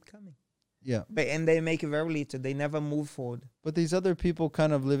you keep coming. Yeah, and they make it very little. They never move forward. But these other people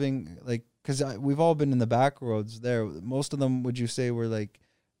kind of living like, because we've all been in the back roads there. Most of them, would you say, were like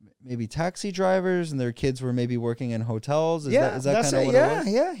maybe taxi drivers, and their kids were maybe working in hotels? Is that kind of what it was?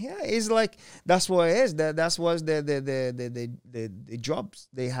 Yeah. It's like that's what it is. That's what the jobs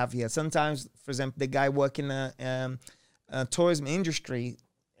they have here. Sometimes, for example, the guy working in a tourism industry,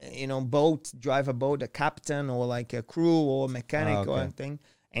 you know, drive a boat, a captain or like a crew or a mechanic or anything.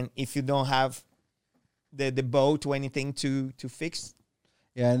 And if you don't have the boat or anything to fix.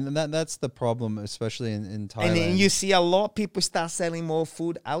 Yeah, and that's the problem, especially in Thailand. And then you see a lot of people start selling more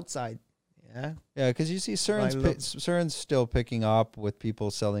food outside. Yeah. Yeah, because you see Surin's still picking up with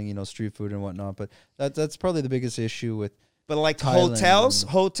people selling, you know, street food and whatnot. But that's probably the biggest issue with. But like Thailand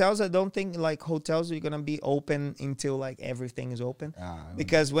hotels, I don't think like hotels are gonna be open until like everything is open.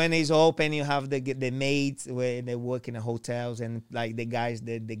 Because when it's open, you have the maids where they work in the hotels, and like the guys,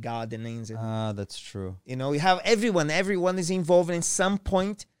 the gardenings. That's true. You know, you have everyone is involved in some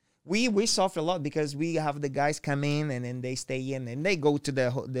point. We suffer a lot because we have the guys come in and then they stay in and they go to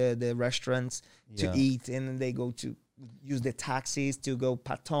the restaurants to eat, and then they go to use the taxis to go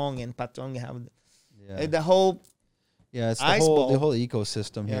Patong, and Patong have the whole. Yeah, it's the whole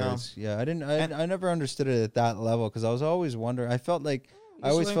ecosystem here. I never understood it at that level, because I was always wondering. I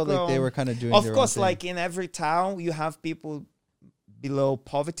always felt like they were kind of doing. Of course, like in every town, you have people below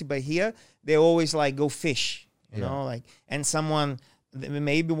poverty, but here they always like go fish. You know, like, and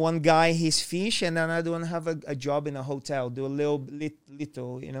maybe one guy he's fish, and another one have a job in a hotel, do a little,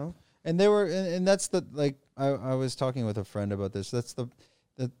 you know. And they were, and that's the like. I was talking with a friend about this. That's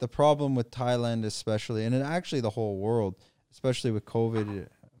the problem with Thailand, especially, and actually the whole world, especially with COVID.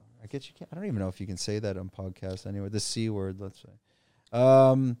 I guess you can't. I don't even know if you can say that on podcasts anyway. The C word, let's say.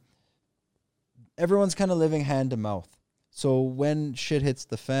 Everyone's kind of living hand to mouth. So when shit hits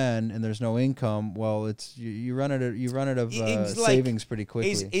the fan and there's no income, well, it's you run out of savings pretty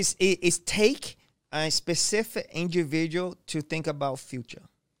quickly. It's take a specific individual to think about future,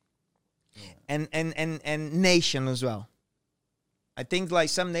 and nation as well. I think like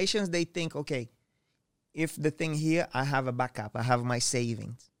some nations, they think, okay, if the thing here, I have a backup, I have my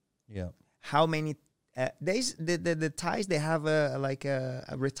savings. Yeah. How many days the Thais, they have a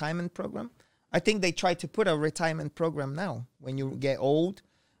retirement program. I think they try to put a retirement program now when you get old,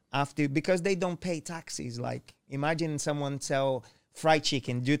 because they don't pay taxes. Like, imagine someone sell fried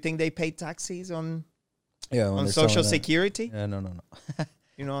chicken. Do you think they pay taxes on Social Security? Yeah, no.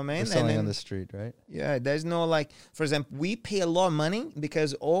 You know what I mean? They're selling on the street, right? Yeah, there's no, like, for example, we pay a lot of money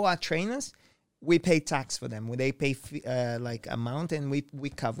because all our trainers, we pay tax for them. They pay like amount, and we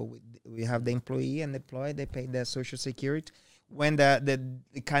cover. We have the employee and the employer. They pay their Social Security. When the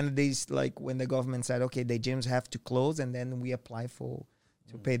kind of days, like when the government said, okay, the gyms have to close, and then we apply to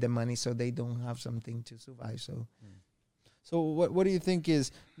pay the money so they don't have something to survive. So what do you think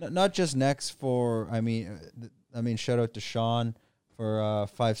is not just next for? I mean, shout out to Sean for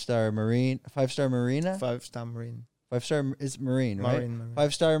 5-star Marine, 5-star Marina, 5-star Marine. 5-star is Marine, right? Marine.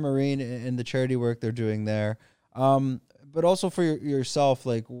 5-star Marine in the charity work they're doing there. But also for yourself,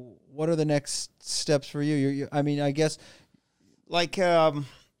 like, what are the next steps for you? I mean, I guess, like,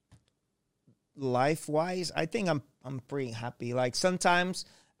 life-wise, I think I'm pretty happy. Like, sometimes,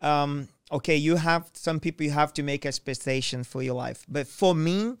 okay, some people you have to make expectations for your life. But for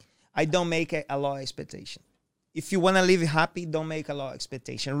me, I don't make a lot of expectation. If you want to live happy, don't make a lot of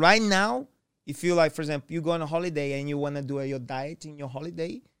expectation. Right now, if you, like, for example, you go on a holiday and you want to do your diet in your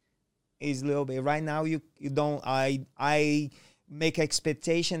holiday, is a little bit. Right now, you don't. I make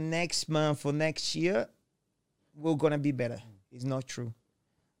expectation next month or next year, we're gonna be better. It's not true.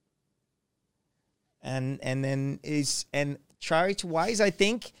 And then charity wise, I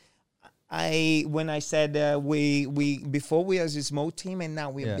think when I said we before we was a small team and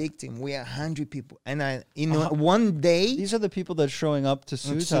now we're a big team. We are 100 people, and one day these are the people that's showing up to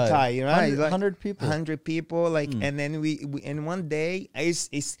Sutai, right? 100 people, 100 people, like, and then we in one day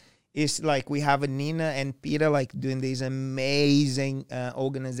it's like we have Nina and Peter, like, doing this amazing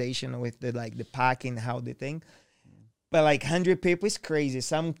organization with the packing, how they think. But like 100 people is crazy.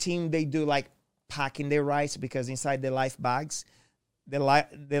 Some team, they do like packing their rice, because inside the life bags, the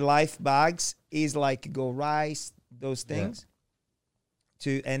life bags is like go rice, those things.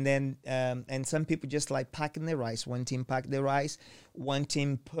 And then and some people just like packing the rice. One team pack the rice, one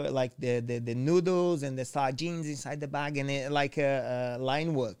team put like the noodles and the sardines inside the bag, and it like a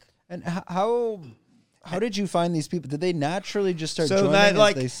line work. And how did you find these people? Did they naturally just start joining?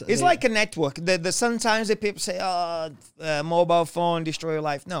 It's like a network. Sometimes the people say, mobile phone destroy your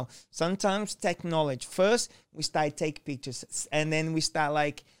life. No, sometimes technology. First, we start take pictures, and then we start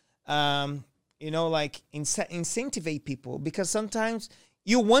like, like incentivate people, because sometimes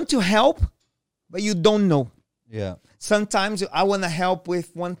you want to help, but you don't know. Yeah. Sometimes I want to help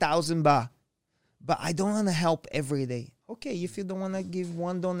with 1,000 baht, but I don't want to help every day. Okay, if you don't want to give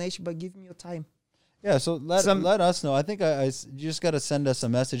one donation, but give me your time. Yeah, so let us know. I think you just got to send us a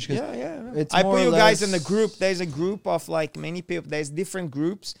message. It's I put you guys in the group. There's a group of like many people. There's different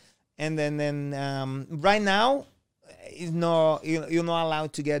groups, and then right now, you're not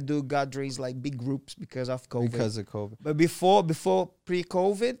allowed to do gatherings like big groups because of COVID. Because of COVID. But before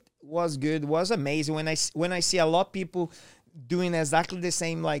pre-COVID was good. Was amazing when I see a lot of people doing exactly the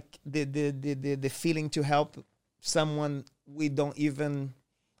same, like the feeling to help someone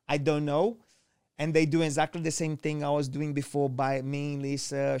I don't know. And they do exactly the same thing I was doing before, by me,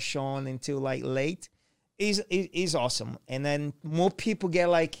 Lisa, Sean, until like late. Is awesome. And then more people get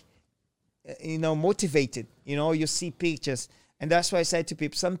like, motivated. You see pictures. And that's why I said to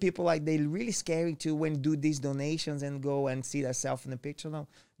people, some people, like, they're really scary to when do these donations and go and see themselves in the picture. No,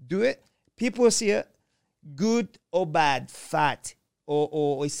 do it. People see it, good or bad, fat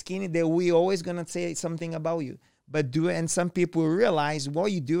or skinny, we always going to say something about you. But do it, and some people realize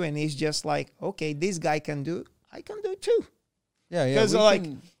what you're doing is just like, okay, this guy can do, I can do it too. Yeah.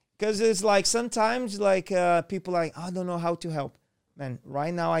 Because it's like sometimes like people like, I don't know how to help. Man,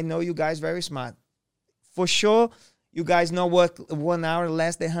 right now I know you guys very smart. For sure, you guys know work 1 hour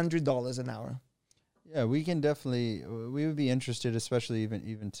less than $100 an hour. Yeah, we can definitely. We would be interested, especially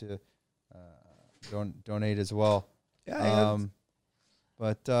even to donate as well. Yeah.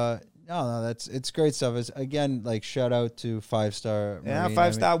 No, it's great stuff. It's, again, like, shout out to 5-star Marine. Yeah,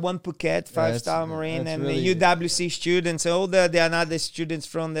 5-star, one Phuket, 5-star Marine, and really, the UWC students, all the another students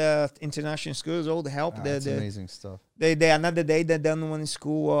from the international schools, all the help. That's amazing stuff. They another day they don't want in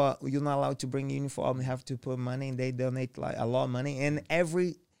school, you're not allowed to bring uniform, you have to put money, and they donate like a lot of money, and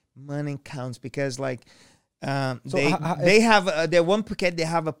every money counts, because like they have their one Phuket, they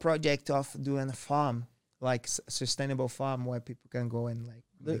have a project of doing a farm, like sustainable farm, where people can go and like.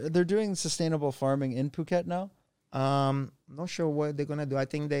 They're doing sustainable farming in Phuket now? Not sure what they're gonna do. I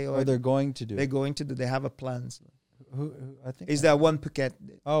think they Or they're going to do. they're going to do. They have a plans. Who I think Is that one Phuket?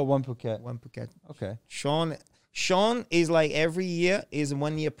 Oh, one Phuket. One Phuket. Okay. Sean is like every year is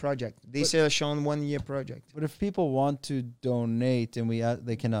 1 year project. This year Sean 1 year project. But if people want to donate and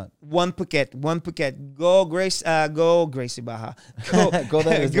they cannot. One Phuket. Go Gracie Baha. Go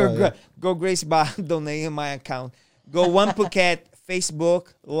there as well, yeah. Go Gracie Baha. Donate in my account. Go One Phuket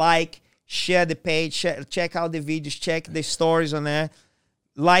Facebook. Like, share the page. Check out the videos. Check the stories on there.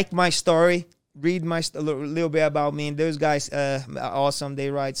 Like my story. Read my little bit about me. And those guys are awesome.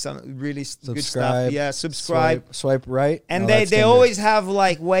 They write some really good stuff. Yeah, subscribe. Swipe right. And they always have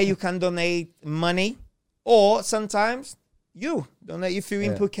like where you can donate money, or sometimes you donate. If you're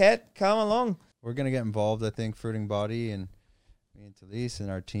in Phuket, come along. We're gonna get involved. I think Fruiting Body and me and Talise and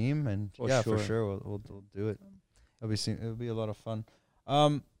our team, and for sure we'll do it. It'll be a lot of fun.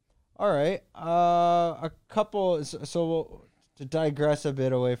 All right. A couple. So to digress a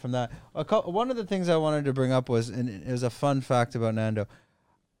bit away from that, one of the things I wanted to bring up was, and it was a fun fact about Nando.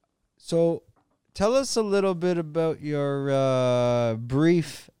 So, tell us a little bit about your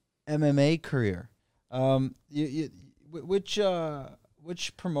brief MMA career. Which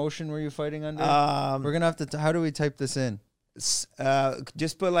promotion were you fighting under? We're gonna have to. How do we type this in?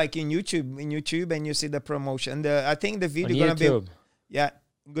 Just put like in YouTube, and you see the promotion. I think the video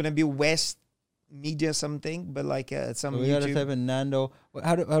gonna be West Media something, but like some we YouTube. Gotta type in Nando.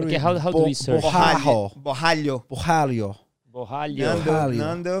 How do we search? Bohalho.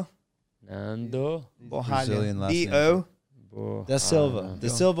 Nando. Bohalho. B-O. Da Silva. Da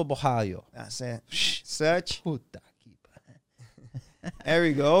Silva Bohalho. That's it. Search. Puta. There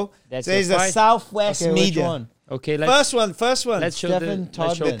we go. That's so it's the Southwest Media. One? Okay, first one. Let's show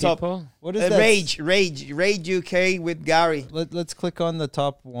the top. What is that? Rage UK with Gary. Let's click on the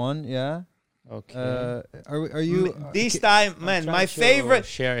top one. Yeah. Okay. Are you this time, man? My favorite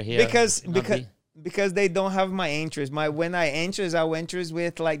share here because they don't have my interest. When I enters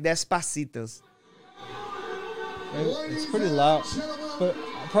with like Despacitos. It's pretty loud, but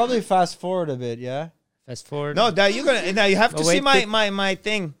probably fast forward a bit. Yeah. Fast forward. No, you have to see my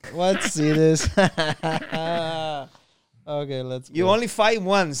thing. Let's see this. Okay, let's go. You only fight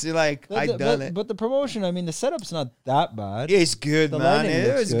once. You're like, done it. But the promotion, I mean, the setup's not that bad. It's good, man.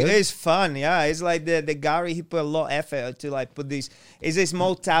 It's fun. Yeah, it's like the Gary, he put a lot of effort to like put this. It's a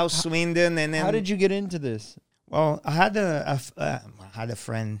small town, Swindon, and then. How did you get into this? Well, I had a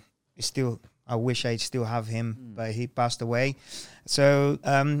friend. I wish I still have him, but he passed away. So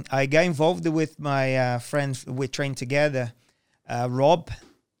I got involved with my friends. We trained together, Rob.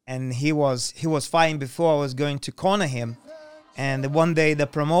 And he was fighting before I was going to corner him. And one day the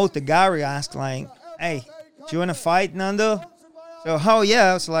promoter, Gary, asked like, hey, do you want to fight, Nando? So,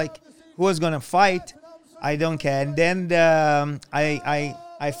 I was like, who was going to fight? I don't care. And then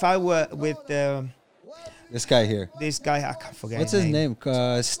I fought with this guy here. This guy, I can't forget What's his name?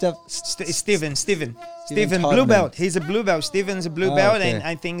 Steven, blue belt. He's a blue belt. Steven's a blue belt. Okay. And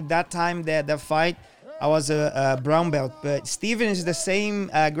I think that time the fight, I was a brown belt, but Steven is the same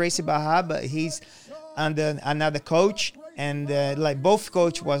Gracie Baha, but he's under another coach, and like both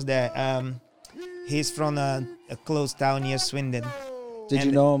coach was there. He's from a close town near Swindon. Did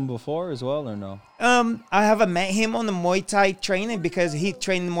you know him before as well, or no? I haven't met him on the Muay Thai training because he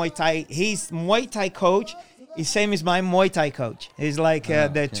trained Muay Thai. He's Muay Thai coach. He's same as my Muay Thai coach. He's like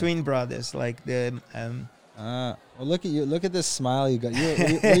the twin brothers, like the. Well, look at you! Look at this smile you got.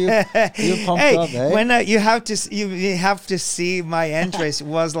 You pumped up, eh? When you have to see my entrance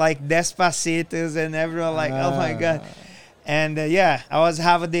was like Despacitos and everyone like, oh my god, and I was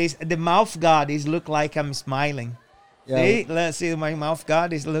having this. The mouth guard is look like I'm smiling. Yeah. See, let's see my mouth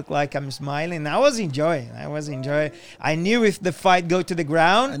guard is look like I'm smiling. I was enjoying. I knew if the fight go to the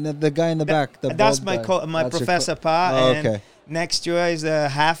ground. And the guy in the back, that's my Professor Pa. Oh, and okay. Next year is a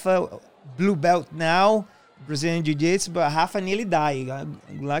half a blue belt now. Brazilian Jiu-Jitsu, but half a nearly died.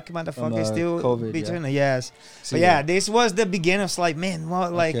 Lucky motherfucker still COVID, between yes. But this was the beginning. It's like, man,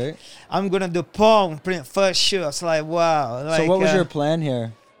 what I'm gonna do pong first shoot. It's like, wow. Like, so what was your plan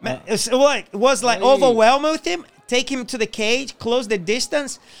here? Man, it was like overwhelm with him, take him to the cage, close the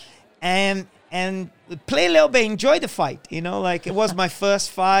distance, and play a little bit, enjoy the fight. Like it was my first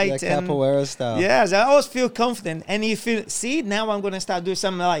fight. And capoeira style. Yes, I always feel confident. And if you see now, I'm gonna start doing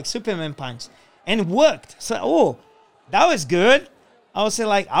something like Superman punch. And it worked. So, that was good. I was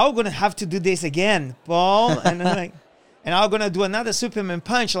like, I'm gonna have to do this again, boom, and I'm gonna do another Superman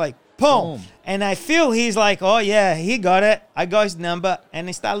punch, like boom. And I feel he's like, oh yeah, he got it. I got his number, and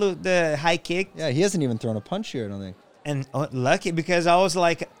he started the high kick. Yeah, he hasn't even thrown a punch here, I don't think. And lucky because I was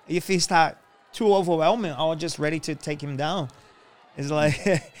like, if he start too overwhelming. I was just ready to take him down. It's like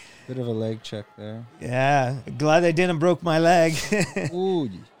bit of a leg check there. Yeah, glad I didn't broke my leg. Ooh,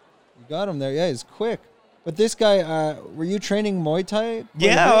 you got him there. Yeah, he's quick. But this guy, were you training Muay Thai?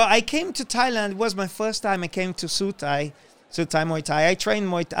 Yeah, I came to Thailand. It was my first time I came to Suthai Muay Thai. I trained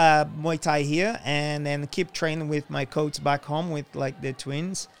Muay Thai here and then keep training with my coach back home with like the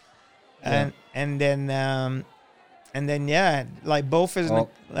twins. Yeah. And then yeah, like both is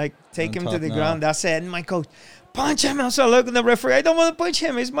like take him to the ground. I said, my coach, punch him. I was looking at the referee. I don't want to punch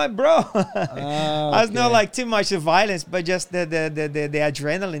him. He's my bro. I was not like too much of violence, but just the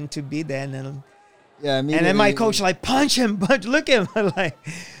adrenaline to be there. And then my coach like punch him, look at him, like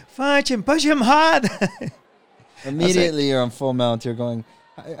punch him hard. Immediately you're on full mount. You're going.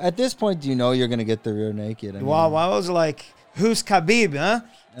 At this point, do you know you're going to get the rear naked? I was like, who's Khabib, huh?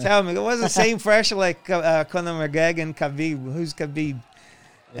 Tell me, it was the same pressure like Conor McGregor and Khabib. Who's Khabib?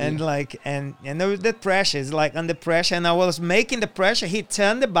 And like, and there was the pressure. It's like under pressure, and I was making the pressure. He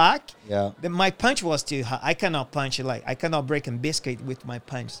turned the back. Yeah. My punch was too high. I cannot punch it like I cannot break a biscuit with my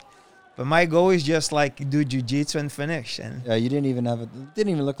punch. But my goal is just like do jiu-jitsu and finish. And yeah, you didn't even have it.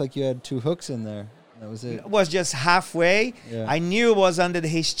 Didn't even look like you had 2 hooks in there. That was it. It was just halfway. Yeah. I knew it was under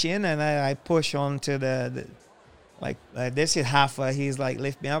his chin, and I push on to the like this is halfway. He's like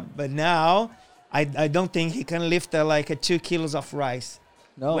lift me up, but now I don't think he can lift like 2 kilos of rice.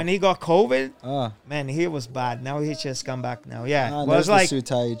 No. When he got COVID, man, he was bad. Now he's just come back now. Yeah, it was like the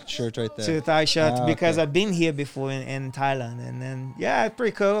Suthai shirt right there. Suthai shirt because I've been here before in Thailand, and then it's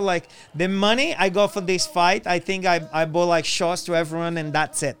pretty cool. Like the money I got for this fight, I think I bought like shots to everyone, and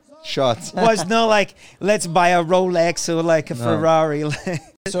that's it. Shots. Was not like let's buy a Rolex or like a Ferrari.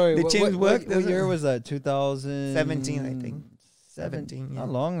 Sorry, what year was that? 2017, I think. 17. Yeah. Not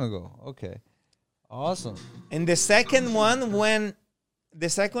long ago. Okay, awesome. And the second one was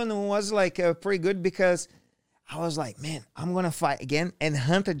like pretty good because I was like, man, I'm gonna fight again. And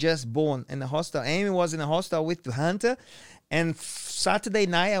Hunter just born in the hostel. Amy was in the hostel with Hunter, and Saturday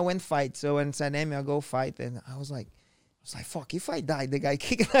night I went fight. So when said Amy, I'll go fight, and I was like, fuck, if I die, the guy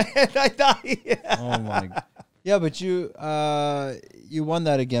kicking my head, I die. Oh my god. Yeah, but you won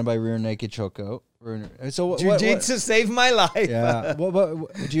that again by rear naked chokeout. So Jiu-jitsu saved my life. Yeah.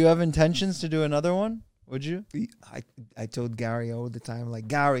 Do you have intentions to do another one? Would you? I told Gary all the time, like,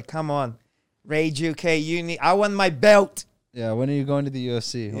 Gary, come on, Rage UK, I want my belt. Yeah. When are you going to the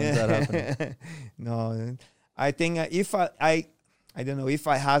UFC? When's that happening? No, I think if I don't know if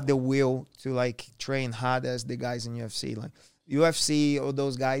I have the will to like train hard as the guys in UFC, like UFC or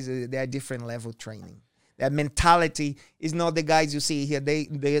those guys, they're different level training. Their mentality is not the guys you see here.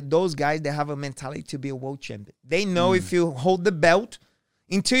 Those guys, they have a mentality to be a world champion. They know if you hold the belt,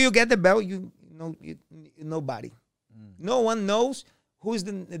 until you get the belt, nobody. No one knows who's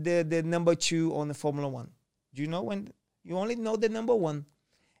the number 2 on the Formula 1. Do you know when? You only know the number 1.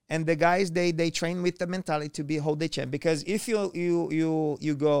 And the guys, they train with the mentality to be hold the champ. Because if you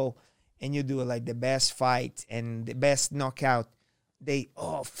go and you do like the best fight and the best knockout, they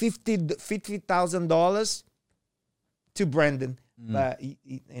 $50,000 to Brandon. But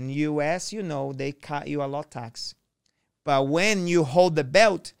in US, they cut you a lot tax. But when you hold the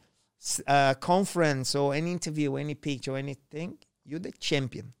belt, conference or any interview, any picture or anything, you're the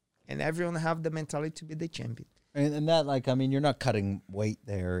champion. And everyone have the mentality to be the champion. And that, like, I mean, you're not cutting weight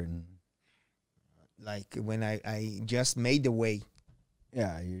there. And like when I just made the weight.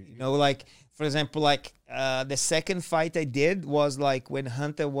 Yeah. Like, for example, like the second fight I did was like when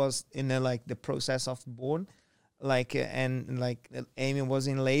Hunter was in the process of born. Like, and like Amy was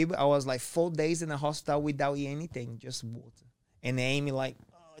in labor. I was like 4 days in the hospital without eating anything, just water. And Amy like,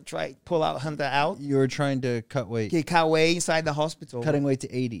 pull out Hunter out. You were trying to cut weight. He cut weight inside the hospital. Cutting weight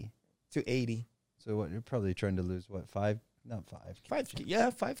to 80. To 80. So what? You're probably trying to lose what? 5? Not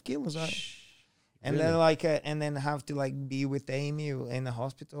 5. 5 kilos. And really? then like, and then have to like be with Amy in the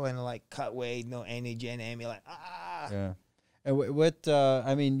hospital and like cut weight, no energy, and Amy like Yeah. And what?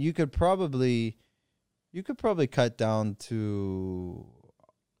 I mean, you could probably cut down to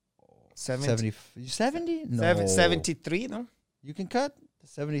 70. 70? No. 73. No. You can cut to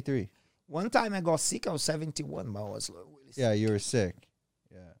 73. One time I got sick. I was 71, but I was really sick. Yeah, you were sick.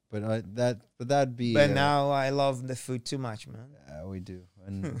 Yeah, but that'd be. But now I love the food too much, man. Yeah, we do,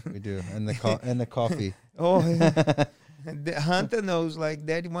 and we do, and the coffee. Oh, the Hunter knows. Like,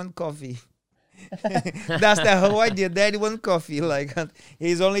 Daddy want coffee. That's the whole idea. Daddy want coffee. Like,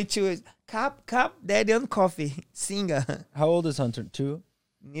 he's only 2. Cup, Daddy want coffee. Singer. How old is Hunter? 2?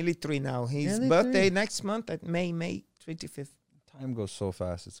 Nearly 3 now. His Nearly birthday 3? Next month at May 25th. Time goes so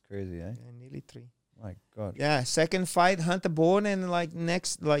fast. It's crazy, eh? Yeah, nearly 3. My God. Yeah, second fight, Hunter born, and like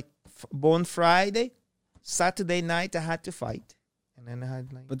next, like born Friday, Saturday night I had to fight, and then I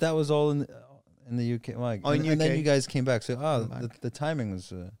had like. But that was all in the UK. Well, and then you guys came back. So the timing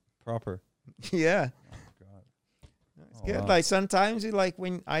was proper. Yeah. Oh God. It's good. Wow. Like sometimes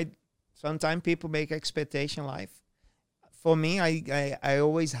sometimes people make expectation life. For me, I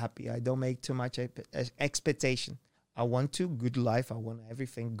always happy. I don't make too much expectation. I want good life. I want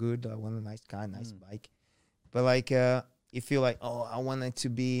everything good. I want a nice car, nice bike. But like, if you're like, oh, I wanted to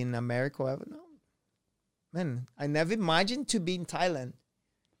be in America, whatever. No, man, I never imagined to be in Thailand.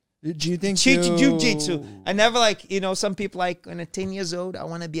 Do you think jiu-jitsu? I never like, some people like when I'm 10 years old, I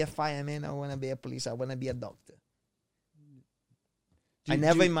want to be a fireman. I want to be a police. I want to be a doctor. I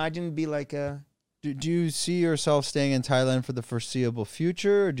never imagined be like a. Do you see yourself staying in Thailand for the foreseeable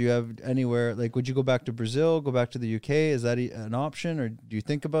future? Or do you have anywhere, like, would you go back to Brazil, go back to the UK? Is that an option, or do you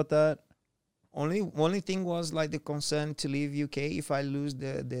think about that? Only thing was like the concern to leave UK if I lose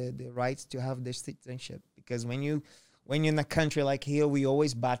the rights to have the citizenship. Because when you're in a country like here, we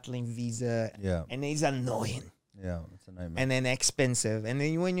always battling visa. Yeah. And it's annoying. Yeah, it's a nightmare. And then expensive. And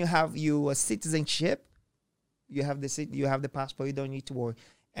then when you have a citizenship, you have the passport, you don't need to worry.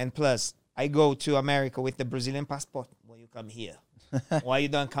 And plus, I go to America with the Brazilian passport. Why you come here? Why you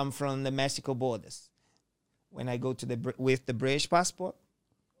don't come from the Mexico borders? When I go to with the British passport,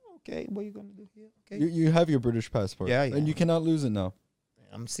 okay, what are you gonna do here? Okay, you have your British passport, yeah, and you cannot lose it now.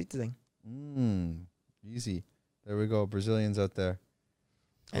 I'm citizen. Easy. There we go, Brazilians out there.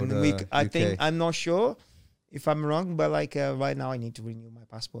 And I think I'm not sure if I'm wrong, but like right now I need to renew my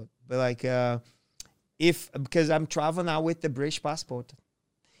passport. But like because I'm traveling now with the British passport.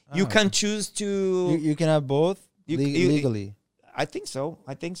 You can choose to. You can have both legally. I think so. Yeah,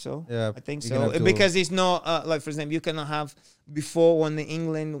 I think so because it's not like, for example, you cannot have before when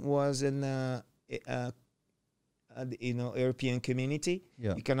England was in European community.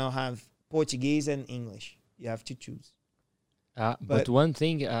 Yeah. You cannot have Portuguese and English. You have to choose. But one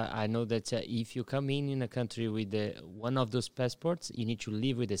thing I know that if you come in a country with one of those passports, you need to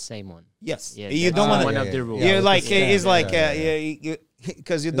live with the same one. Yes, yeah, you don't want one of the rules. You're like it's like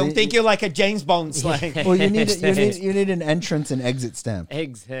because you don't think you're like a James Bond. Like, well, you need an entrance and exit stamp.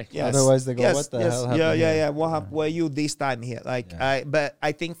 Exactly. Yes. Otherwise, they go, "What the hell happened?" Yeah. What were you this time here? Like, but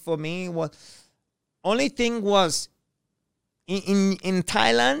I think for me, only thing was in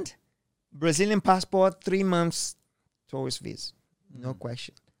Thailand, Brazilian passport 3 months tourist visa, no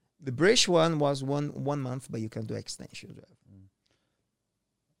question. The British one was one month, but you can do extensions.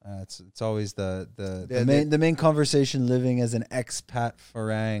 It's always the main conversation living as an expat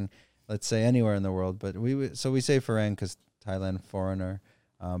Farang, let's say anywhere in the world, but we say Farang because Thailand foreigner,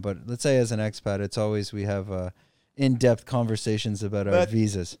 but let's say as an expat, it's always we have in-depth conversations about our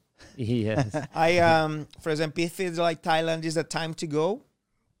visas. Yes, for example, if it's like Thailand is the time to go,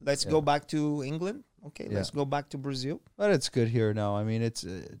 let's go back to England. Okay, let's go back to Brazil. But it's good here now. I mean, it's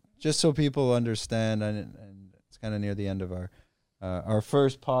just so people understand, and it's kind of near the end of our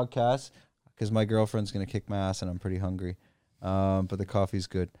first podcast because my girlfriend's gonna kick my ass and I'm pretty hungry, but the coffee's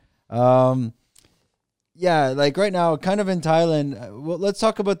good. Yeah, like right now, kind of in Thailand. Well, let's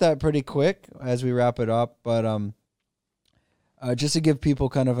talk about that pretty quick as we wrap it up. But just to give people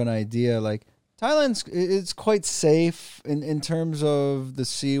kind of an idea, like it's quite safe in terms of the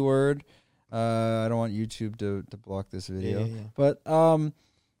C word. I don't want YouTube to block this video, but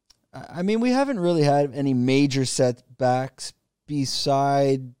I mean, we haven't really had any major setbacks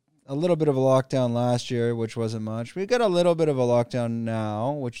beside a little bit of a lockdown last year, which wasn't much. We got a little bit of a lockdown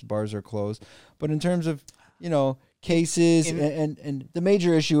now, which bars are closed. But in terms of cases and the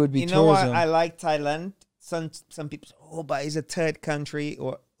major issue would be tourism. I like Thailand. Some people say, but it's a third country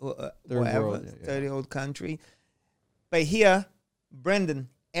or whatever, third world country. But here, Brendan,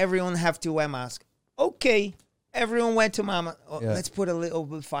 everyone have to wear mask. Okay, everyone went to mama. Let's put a little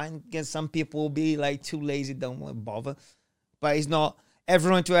bit fine. Because some people will be like too lazy, don't want to bother. But it's not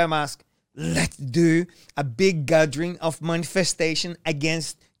everyone to wear mask. Let's do a big gathering of manifestation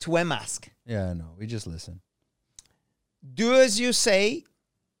against to wear mask. Yeah, no, we just listen. Do as you say,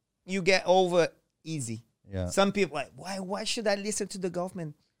 you get over easy. Yeah. Some people like, why should I listen to the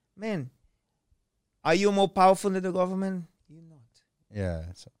government? Man, are you more powerful than the government? You're not. Yeah.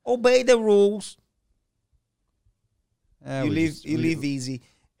 Obey the rules. Yeah, you live easy.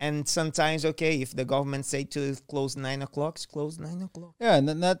 And sometimes, okay, if the government say to close 9 o'clock, it's close 9 o'clock. Yeah, and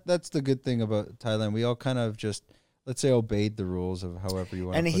then that's the good thing about Thailand. We all kind of just, let's say, obeyed the rules of however you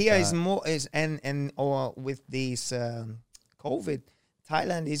want. And to put here that. is more or with this COVID,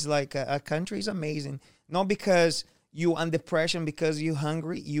 Thailand is like a country is amazing. Not because you under pressure, because you're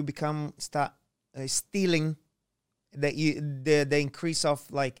hungry, you start stealing, the increase of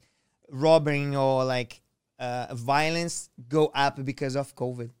like robbing or like violence go up because of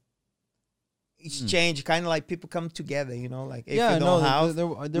COVID. It's changed, kind of like people come together, you know, like if you don't have,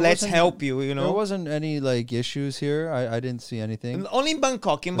 let's help you, you know. There wasn't any like issues here. I didn't see anything. Only in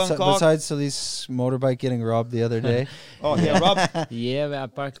Bangkok. Besides Solis' motorbike getting robbed the other day. Oh, yeah, Rob. Yeah, I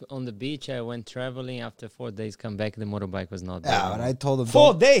parked on the beach. I went traveling. After 4 days, come back. The motorbike was not there. Yeah, but I told him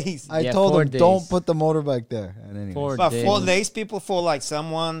 4 days. I Yeah, told 4 him days. don't put the motorbike there. And anyways. 4 But days. 4 days, people for like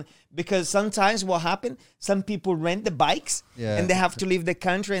someone, because sometimes what happened, some people rent the bikes Yeah. and they have to leave the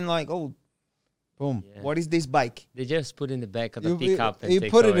country and like, oh, Boom. Yeah. what is this bike? They just put in the back of the You- pickup and you take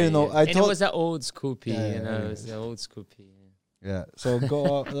put it away, in the- yeah. I And told- it was an old Scoopy, Yeah, you know, yeah, it was an old Scoopy. Yeah. Yeah. So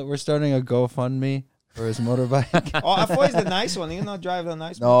we're starting a GoFundMe for his motorbike. Oh, I thought it's the nice one. You're not driving a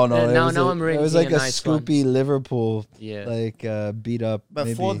nice one. No, now it I'm was renting like a a nice one. Scoopy Liverpool, Yeah. like beat up. But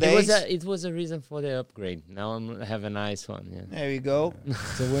maybe. 4 days. It was a reason for the upgrade. Now I have a nice one. Yeah. There you go.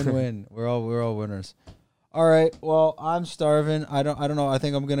 It's a win-win. We're all winners. All right. Well, I'm starving. I don't know. I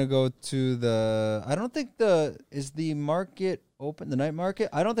think I'm gonna go to the. I don't think is the market open. The night market.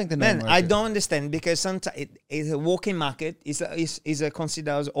 I don't think the night Man, market. I don't understand because sometimes it's a walking market. Is a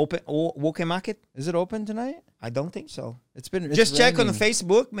considered as open or walking market? Is it open tonight? I don't think so. It's Just check on the raining.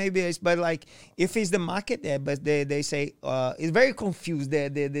 Facebook. Maybe it's, but like if it's the market there, but they say it's very confused.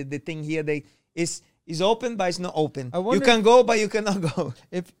 The thing here is open, but it's not open. I You wonder can go, but you cannot go.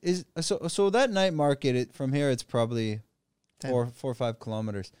 If is so that night market. From here, it's probably 10. 4 or 5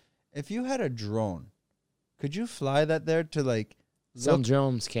 kilometers. If you had a drone, could you fly that there to like? Some look-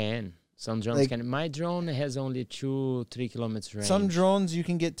 drones can. Some drones Like- can. My drone has only 2-3 kilometers range. Some drones you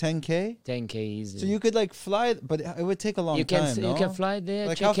can get 10K. 10K easy. So you could like fly, but it would take a long you can time. you no? can fly there,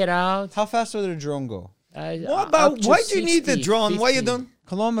 Like check how- it out. How fast would a drone go? What about why do you need the drone? Why you don't?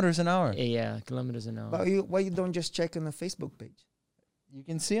 Kilometers an hour. Yeah, kilometers an hour. Why you don't just check on the Facebook page? You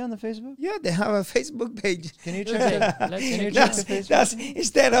can see on the Facebook. Yeah, they have a Facebook page. Can you check it? Let's Can you check check the Facebook? That's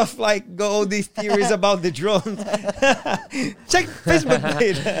instead of like go all these theories about the drone. Check Facebook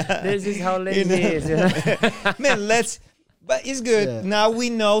page. This is how lazy You know? it is. You know? Man, but it's good. Yeah. Now we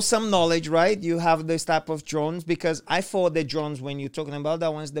know some knowledge, right? You have this type of drones because I thought the drones when you're talking about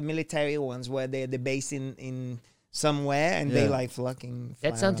that ones, the military ones where they're based in somewhere and they Yeah. like fucking.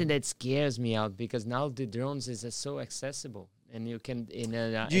 That's something that scares me out because now the drones is so accessible and you can in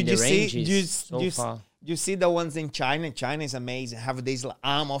You the just see- range is you- so you- far. You see the ones in China. China is amazing. Have these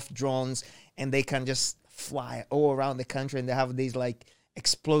arm of drones and they can just fly all around the country and they have these like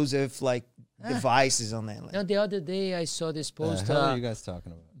explosive like devices on there. Like, Now the other day I saw this The post. hell are you guys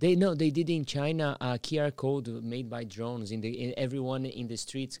talking about? They did in China a QR code made by drones. In everyone in the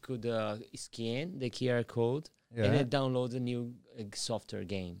streets could scan the QR code and Yeah. then download a new software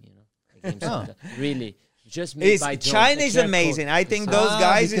game. You know, a game Oh. software. Really, just made by drones. China The is QR amazing. code. I think those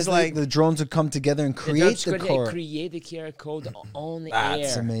guys because is like the drones would come together and The create drones the could core. create the QR code on the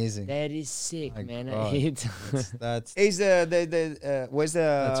That's air. amazing. That is sick, My man. God. That's is the was the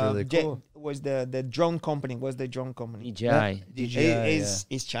That's really cool. was the drone company was the drone company DJI. DJI.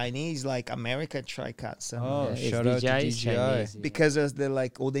 is Chinese like America try cut some Oh, Yeah, shout out to DJI is DJI. Chinese, yeah. because of the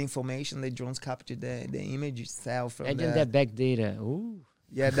like all the information the drones capture the image itself from Imagine the, that back data. Ooh.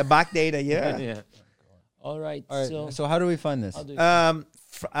 yeah the back data yeah. All right. All right. So, So how do we find this? how do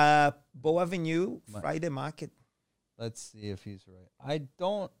you- Bow Avenue Friday Market Let's see if he's right. I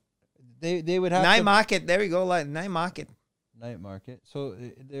don't. They would have night to market there we go like night market night market. So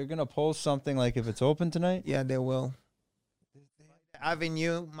they're gonna post something like if it's open tonight. yeah they will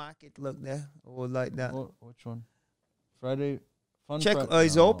Avenue Market look there or like that. Which one? Friday. Fun Check. Fri-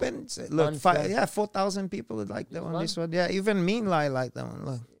 It's no. open. Look, Fun Friday. 4,000 people would like that It's one. fun. This one, yeah. Even Meanwhile like that one.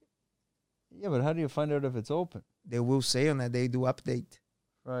 Look, Yeah, but how do you find out if it's open? they will say on that they do update.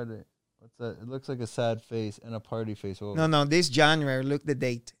 Friday. What's that? It looks like a sad face and a party face. Oh, No, this January. Look the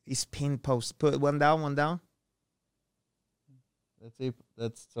date. It's pinned post. Put one down, one down. that's April.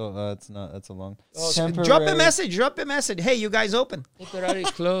 That's so. It's not. That's a long. Oh, Drop a Temporary- message. Drop a message. Hey, you guys open? temporary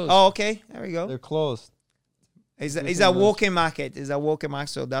closed. Oh, okay. There we go. They're closed, It's Look a at those. walking market. It's a walking market,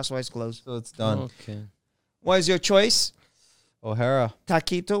 so that's why it's closed. so it's done. Okay. What is your choice? O'Hara,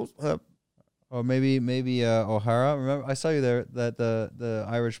 Taquito. or maybe O'Hara. Remember, I saw you there. That the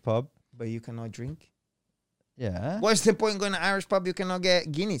Irish pub. But you cannot drink. Yeah, What's the point going to Irish pub? You cannot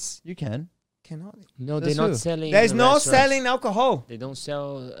get Guinness. you can. Cannot. No, That's they're not who? selling. There's in no restaurants. selling alcohol. They don't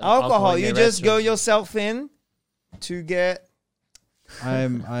sell Alcohol. in You the just go restaurants. yourself in to get.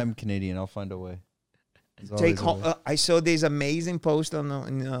 I'm Canadian. I'll find a way. There's always take a home. way. I saw this amazing post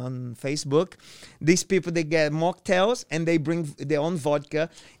on Facebook. These people, they get mocktails and they bring their own vodka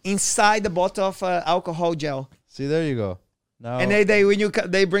inside the bottle of alcohol gel. See, there you go. Now, And they when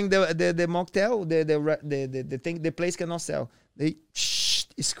they bring the mocktail, the thing the place cannot sell. They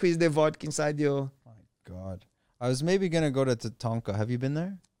squeeze the vodka inside your. God, I was maybe gonna go to Tatonka. Have you been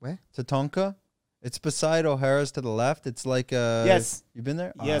there? Where? Tatonka. It's beside O'Hara's to the left. It's like Yes. You've been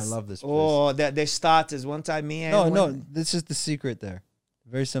there? Yes. Oh, I love this place. Oh, the starters. One time, me and No, this is the secret there.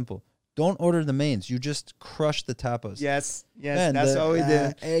 Very simple. Don't order the mains. You just crush the tapas. Yes, Man, that's all we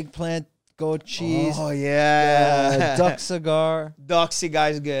do. Eggplant, goat cheese, Oh yeah, duck cigar. Doxy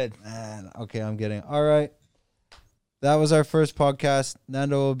guy's good. Man, okay, I'm getting. All right. That was our first podcast.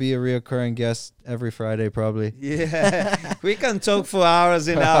 Nando will be a reoccurring guest every Friday, probably. Yeah, we can talk for hours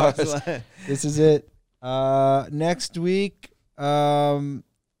and hours. This is it. Next week, we're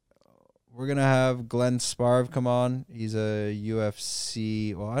gonna have Glenn Sparv come on. He's a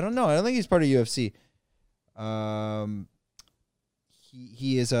UFC. Well, I don't know. I don't think he's part of UFC.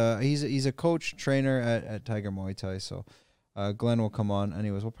 He's a coach trainer at Tiger Muay Thai. So, Glenn will come on.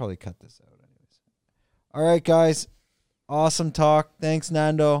 Anyways, we'll probably cut this out. Anyways, all right, guys. Awesome talk. Thanks,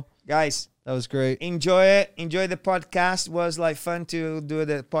 Nando. Guys, That was great. enjoy it. Enjoy the podcast. Was like fun to do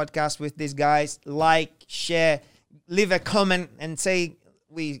the podcast with these guys. Like, share, leave a comment, and say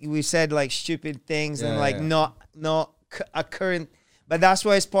we said like stupid things and like not a current. But that's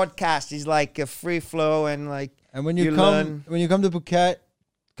why it's podcast. It's like a free flow and like. And when You you learn. come to Phuket,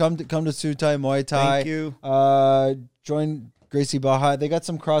 come to Sutai Muay Thai. Thank you. Join Gracie Baja. They got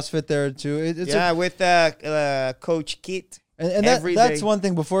some CrossFit there too. It's With Coach Kit. and every that's day. one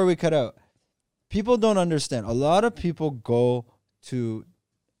thing before we cut out. People don't understand. A lot of people go to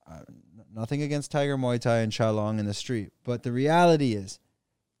nothing against Tiger Muay Thai and Chalong in the street, but the reality is,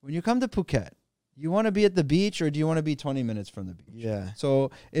 when you come to Phuket, you want to be at the beach or do you want to be 20 minutes from the beach? Yeah. So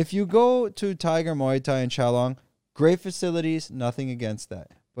if you go to Tiger Muay Thai in Chalong, great facilities, nothing against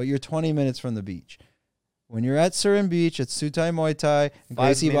that, but you're 20 minutes from the beach. When you're at Surin Beach, at Sutai Muay Thai, and 5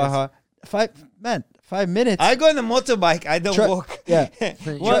 Gracie minutes. Baja, 5 minutes. I go on the motorbike. I don't walk. Yeah.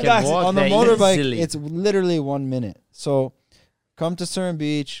 You Well, can guys, walk on the there motorbike, easily. it's literally 1 minute. So come to Surin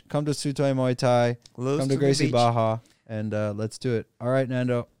Beach, come to Sutai Muay Thai, Close come to to the Gracie beach. Baja, and let's do it. All right,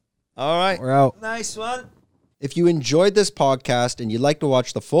 Nando, All right. we're out. Nice one. If you enjoyed this podcast and you'd like to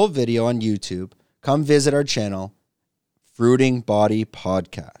watch the full video on YouTube, come visit our channel, Fruiting Body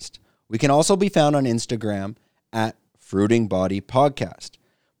Podcast. We can also be found on Instagram at Fruiting Body Podcast.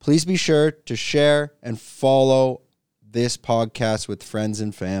 Please be sure to share and follow this podcast with friends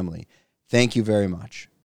and family. Thank you very much.